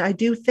much. And I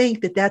do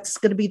think that that's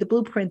going to be the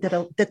blueprint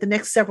that the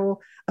next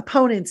several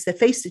opponents that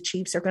face the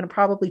Chiefs are going to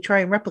probably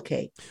try and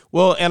replicate.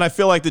 Well, and I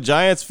feel like the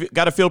Giants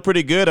got to feel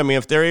pretty good. I mean,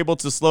 if they're able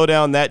to slow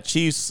down that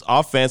Chiefs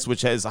offense,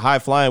 which has high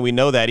flying, we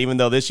know that, even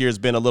though this year has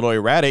been a little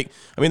erratic.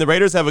 I mean, the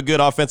Raiders have a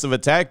good offensive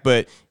attack,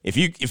 but if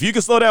you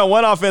can slow down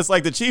one offense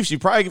like the Chiefs, you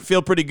probably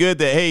feel pretty good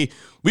that, hey,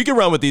 we can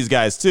run with these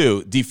guys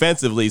too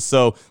defensively.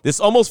 So this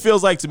almost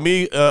feels like to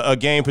me a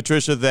game,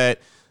 Patricia,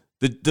 that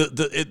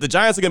the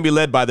Giants are going to be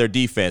led by their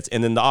defense,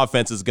 and then the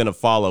offense is going to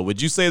follow.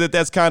 Would you say that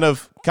that's kind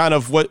of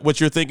what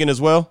you're thinking as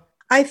well?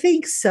 I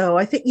think so.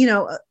 I think,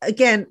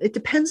 again, it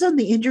depends on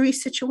the injury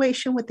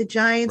situation with the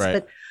Giants, right.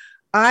 But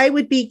I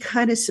would be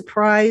kind of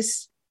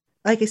surprised,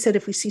 like I said,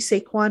 if we see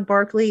Saquon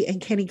Barkley and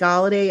Kenny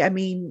Golladay. I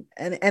mean,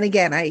 and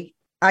again,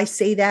 I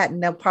say that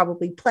and they'll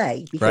probably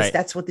play because right.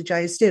 That's what the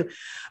Giants do.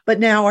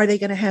 But now are they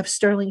going to have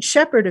Sterling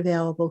Shepard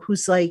available,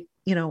 who's like,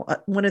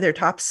 one of their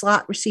top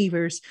slot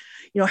receivers?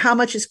 How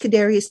much is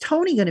Kadarius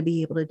Toney going to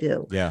be able to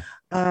do? Yeah.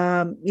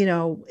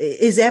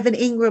 Is Evan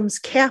Ingram's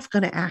calf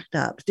going to act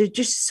up? There's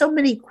just so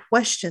many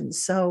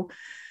questions. So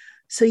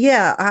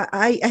yeah,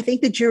 I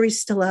think the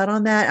jury's still out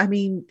on that. I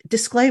mean,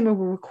 disclaimer,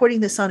 we're recording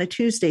this on a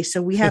Tuesday,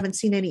 so we haven't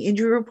seen any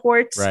injury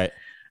reports. Right.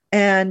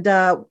 And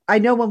I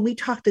know when we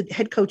talked to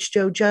head coach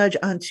Joe Judge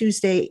on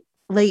Tuesday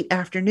late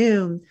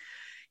afternoon,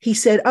 he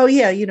said, "Oh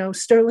yeah,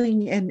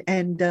 Sterling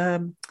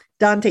and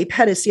Dante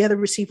Pettis, the other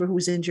receiver who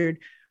was injured,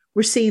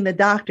 we're seeing the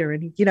doctor."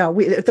 And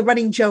the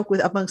running joke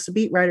amongst the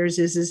beat writers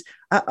is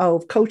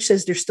if coach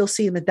says they're still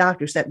seeing the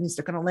doctors, that means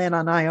they're going to land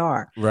on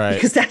IR, right?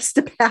 Because that's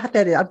the path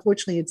that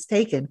unfortunately it's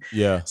taken.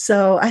 Yeah.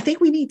 So I think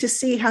we need to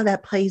see how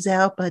that plays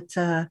out, but.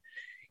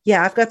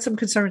 Yeah, I've got some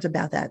concerns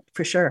about that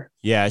for sure.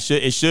 Yeah,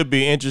 it should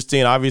be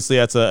interesting. Obviously,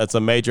 that's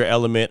a major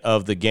element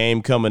of the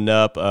game coming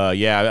up.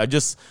 I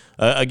just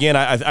again,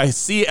 I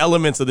see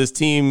elements of this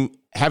team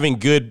having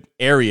good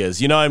areas,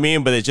 you know what I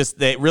mean? But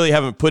they really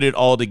haven't put it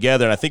all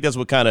together. And I think that's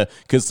what kind of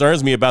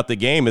concerns me about the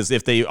game is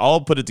if they all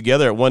put it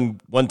together at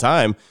one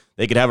time,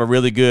 they could have a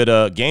really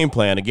good game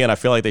plan. Again, I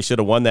feel like they should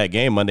have won that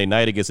game Monday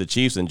night against the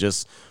Chiefs and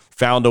just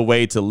found a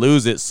way to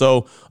lose it.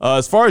 So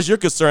as far as you're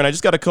concerned, I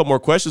just got a couple more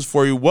questions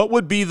for you. What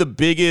would be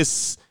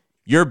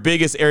your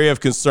biggest area of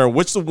concern?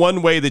 What's the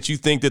one way that you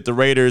think that the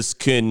Raiders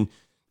can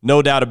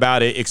no doubt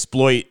about it,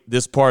 exploit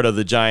this part of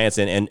the Giants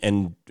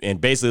and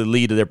basically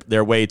lead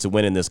their way to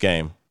winning this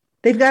game?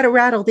 They've got to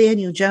rattle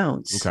Daniel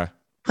Jones. Okay.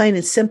 Plain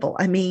and simple.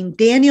 I mean,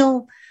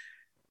 Daniel,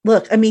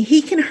 look, I mean,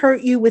 he can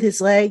hurt you with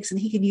his legs and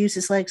he can use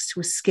his legs to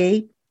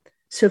escape.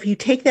 So if you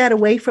take that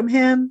away from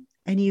him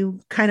and you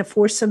kind of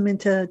force him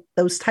into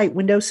those tight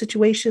window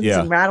situations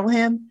and rattle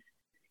him,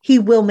 he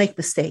will make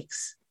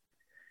mistakes.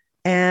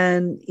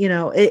 And, you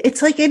know,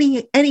 it's like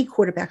any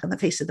quarterback on the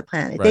face of the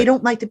planet. Right. They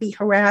don't like to be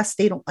harassed.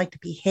 They don't like to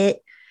be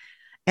hit.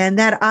 And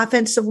that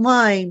offensive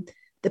line,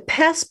 the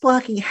pass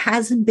blocking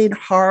hasn't been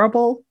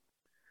horrible.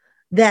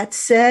 That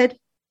said,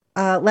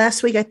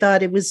 last week I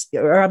thought it was,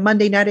 or on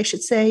Monday night, I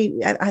should say,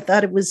 I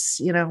thought it was,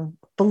 you know,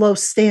 below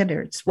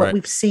standards, what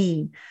we've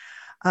seen.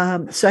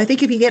 So I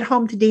think if you get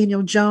home to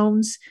Daniel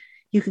Jones,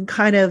 you can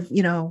kind of,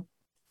 you know,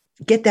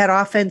 get that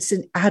offense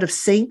out of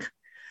sync.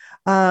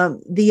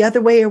 The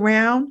other way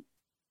around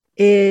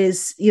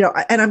is, you know,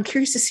 and I'm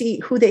curious to see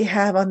who they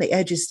have on the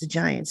edges, the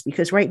Giants,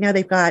 because right now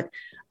they've got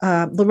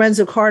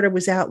Lorenzo Carter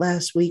was out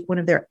last week, one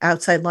of their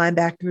outside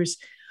linebackers.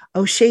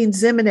 O'Shane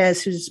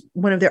Zimenez, who's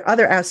one of their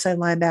other outside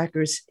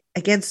linebackers,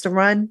 against the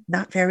run,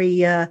 not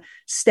very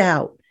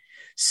stout.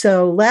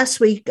 So last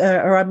week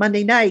or on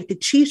Monday night, the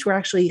Chiefs were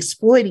actually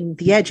exploiting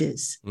the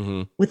edges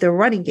with their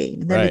running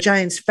game. And then the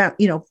Giants found,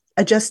 you know,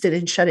 adjusted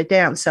and shut it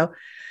down. So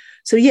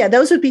yeah,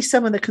 those would be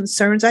some of the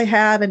concerns I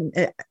have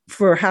and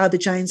for how the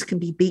Giants can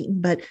be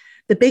beaten. But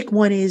the big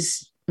one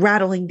is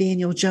rattling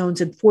Daniel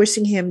Jones and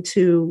forcing him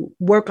to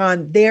work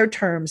on their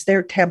terms,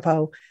 their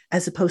tempo,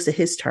 as opposed to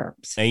his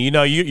terms. And, you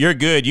know, you're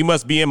good. You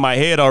must be in my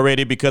head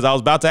already because I was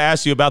about to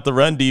ask you about the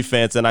run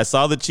defense, and I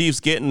saw the Chiefs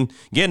getting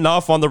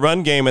off on the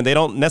run game, and they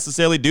don't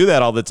necessarily do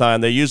that all the time.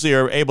 They usually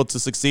are able to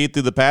succeed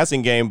through the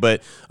passing game.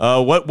 But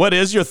what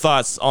is your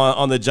thoughts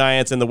on the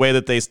Giants and the way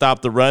that they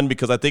stop the run?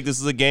 Because I think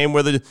this is a game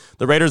where the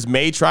Raiders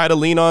may try to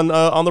lean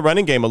on the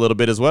running game a little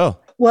bit as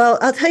well. Well,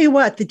 I'll tell you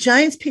what, the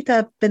Giants picked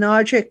up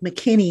Benardrick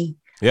McKinney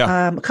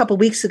a couple of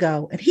weeks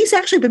ago, and he's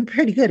actually been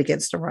pretty good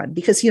against the run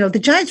because, you know, the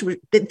Giants were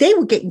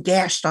getting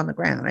gashed on the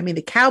ground. I mean,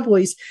 the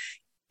Cowboys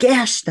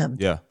gashed them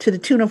to the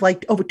tune of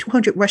like over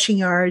 200 rushing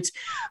yards.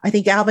 I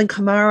think Alvin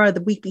Kamara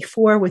the week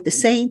before with the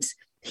Saints,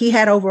 he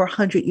had over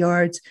 100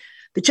 yards.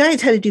 The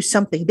Giants had to do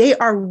something. They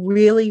are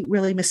really,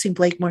 really missing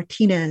Blake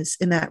Martinez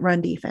in that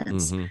run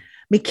defense.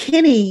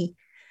 McKinney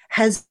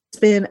has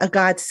been a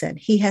godsend.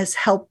 He has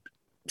helped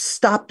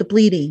stop the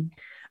bleeding.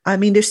 I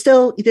mean, they're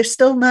still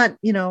not,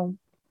 you know,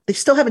 they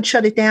still haven't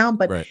shut it down,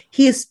 but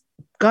he has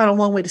gone a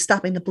long way to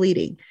stopping the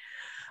bleeding.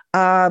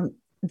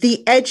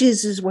 The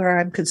edges is where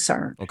I'm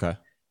concerned. Okay.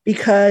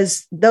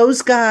 Because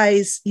those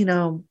guys, you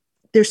know,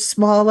 they're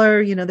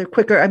smaller, you know, they're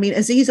quicker. I mean,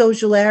 Azeez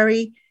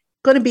Ojulari,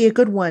 going to be a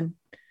good one.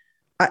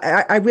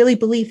 I really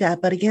believe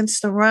that. But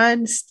against the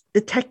run,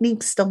 the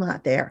technique's still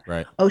not there.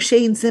 Right.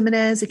 O'Shane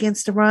Zimenez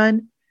against the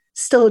run,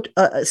 still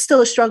a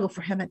struggle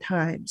for him at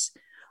times.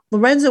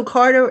 Lorenzo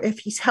Carter, if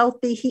he's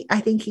healthy, I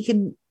think he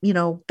can, you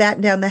know,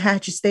 batten down the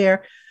hatches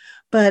there.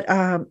 But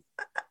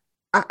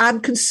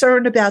I'm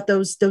concerned about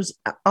those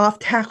off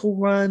tackle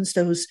runs,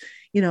 those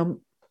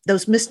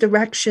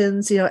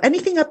misdirections, you know,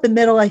 anything up the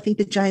middle. I think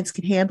the Giants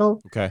can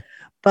handle. Okay.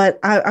 But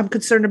I'm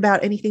concerned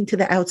about anything to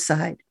the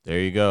outside. There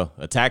you go.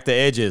 Attack the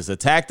edges.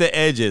 Attack the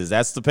edges.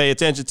 That's to pay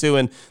attention to,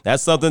 and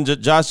that's something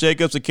Josh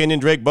Jacobs and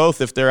Kenyon Drake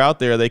both, if they're out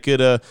there, they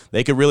could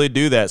really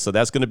do that. So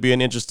that's going to be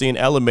an interesting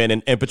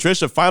element. And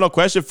Patricia, final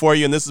question for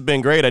you, and this has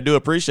been great. I do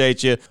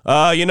appreciate you.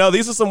 You know,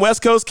 these are some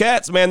West Coast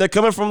cats, man. They're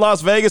coming from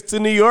Las Vegas to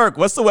New York.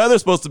 What's the weather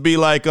supposed to be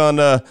like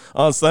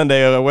on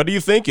Sunday? What are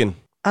you thinking?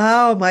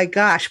 Oh my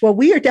gosh. Well,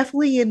 we are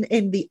definitely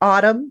in the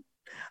autumn.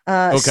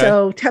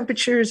 So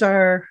temperatures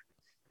are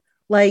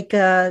like,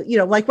 you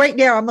know, like right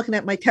now I'm looking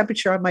at my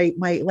temperature on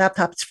my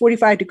laptop. It's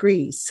 45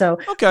 degrees. So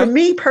for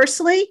me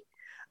personally,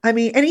 I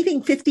mean,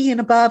 anything 50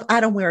 and above, I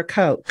don't wear a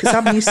coat because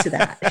I'm used to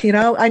that. You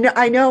know,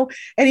 I know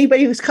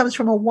anybody who comes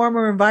from a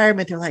warmer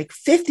environment, they're like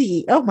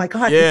 50. Oh my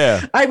God.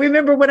 Yeah. I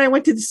remember when I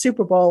went to the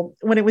Super Bowl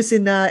when it was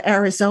in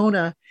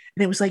Arizona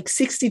and it was like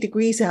 60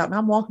 degrees out and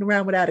I'm walking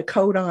around without a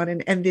coat on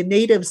and the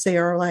natives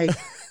there are like,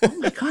 oh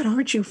my God,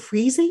 aren't you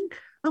freezing?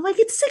 I'm like,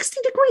 it's 60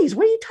 degrees.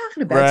 What are you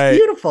talking about? Right. It's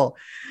beautiful.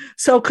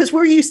 So, because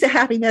we're used to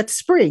having that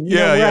spring, you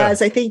know,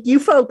 whereas I think you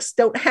folks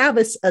don't have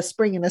a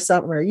spring and a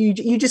summer. You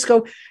just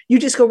go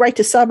right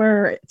to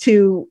summer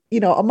to, you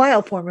know, a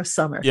mild form of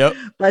summer. Yep.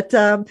 But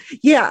I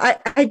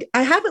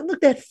haven't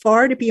looked that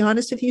far, to be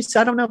honest with you. So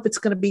I don't know if it's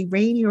going to be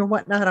rainy or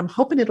whatnot. I'm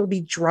hoping it'll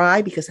be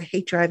dry because I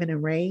hate driving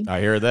in rain. I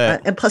hear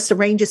that. And plus the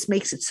rain just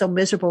makes it so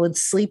miserable and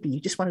sleepy. You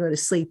just want to go to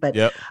sleep. But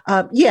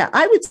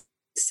I would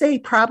say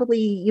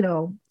probably, you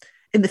know,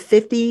 in the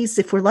 50s.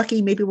 If we're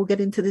lucky, maybe we'll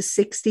get into the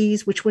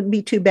 60s, which wouldn't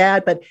be too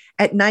bad. But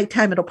at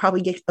nighttime, it'll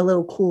probably get a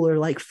little cooler,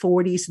 like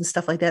 40s and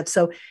stuff like that.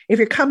 So if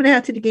you're coming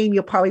out to the game,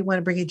 you'll probably want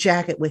to bring a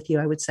jacket with you,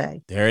 I would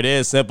say. There it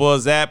is. Simple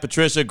as that.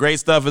 Patricia, great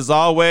stuff as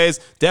always.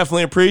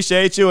 Definitely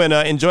appreciate you, and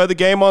enjoy the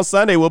game on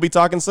Sunday. We'll be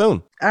talking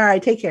soon. All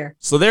right, take care.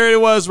 So there it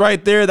was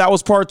right there. That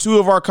was part 2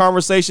 of our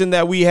conversation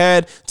that we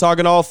had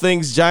talking all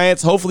things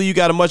Giants. Hopefully you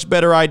got a much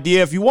better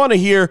idea. If you want to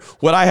hear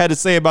what I had to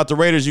say about the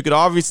Raiders, you could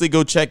obviously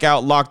go check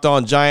out Locked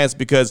On Giants,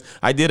 because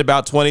I did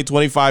about 20,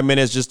 25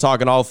 minutes just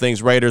talking all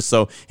things Raiders.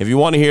 So if you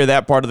want to hear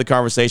that part of the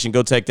conversation,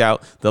 go check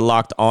out the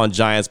Locked On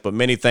Giants. But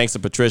many thanks to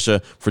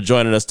Patricia for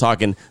joining us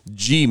talking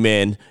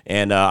G-Men,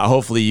 and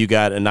hopefully you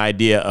got an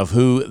idea of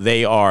who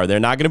they are. They're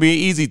not going to be an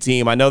easy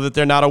team. I know that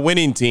they're not a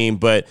winning team,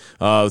 but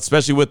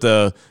especially with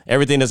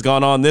everything that's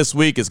gone on this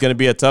week, it's going to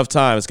be a tough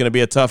time. It's going to be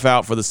a tough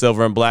out for the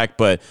Silver and Black,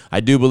 but I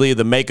do believe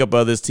the makeup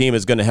of this team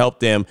is going to help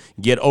them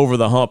get over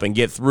the hump and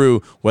get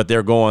through what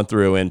they're going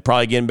through, and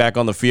probably getting back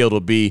on the field will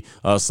be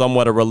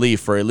somewhat a relief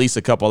for at least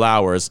a couple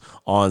hours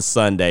on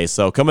Sunday.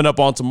 So coming up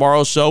on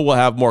tomorrow's show, we'll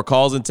have more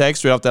calls and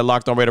texts straight off that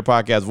Locked On Raider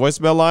podcast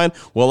voicemail line.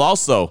 We'll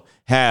also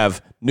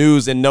have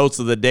news and notes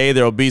of the day.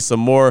 There will be some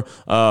more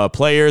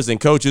players and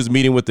coaches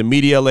meeting with the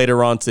media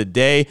later on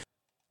today.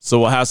 So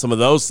we'll have some of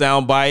those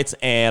sound bites,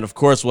 and of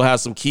course we'll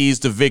have some keys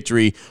to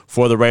victory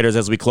for the Raiders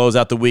as we close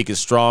out the week as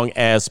strong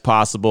as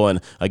possible,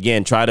 and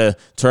again try to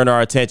turn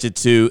our attention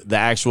to the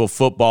actual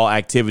football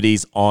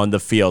activities on the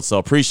field. So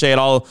appreciate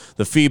all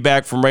the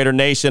feedback from Raider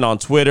Nation on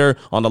Twitter,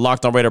 on the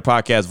Locked On Raider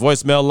podcast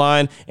voicemail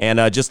line, and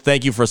just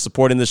thank you for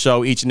supporting the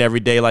show each and every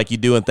day like you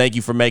do, and thank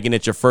you for making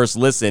it your first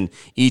listen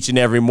each and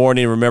every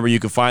morning. Remember, you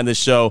can find this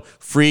show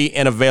free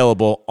and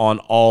available on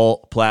all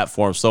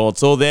platforms. So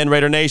until then,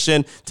 Raider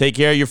Nation, take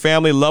care of your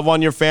family. Love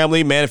on your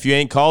family. Man, if you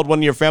ain't called one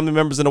of your family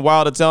members in a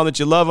while to tell them that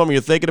you love them or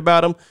you're thinking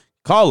about them,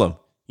 call them.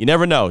 You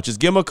never know. Just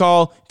give them a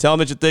call. Tell them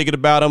that you're thinking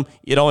about them.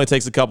 It only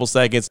takes a couple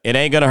seconds. It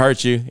ain't going to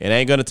hurt you. It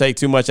ain't going to take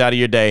too much out of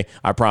your day.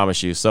 I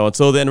promise you. So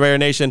until then, Raider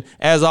Nation,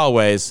 as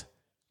always,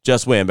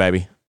 just win, baby.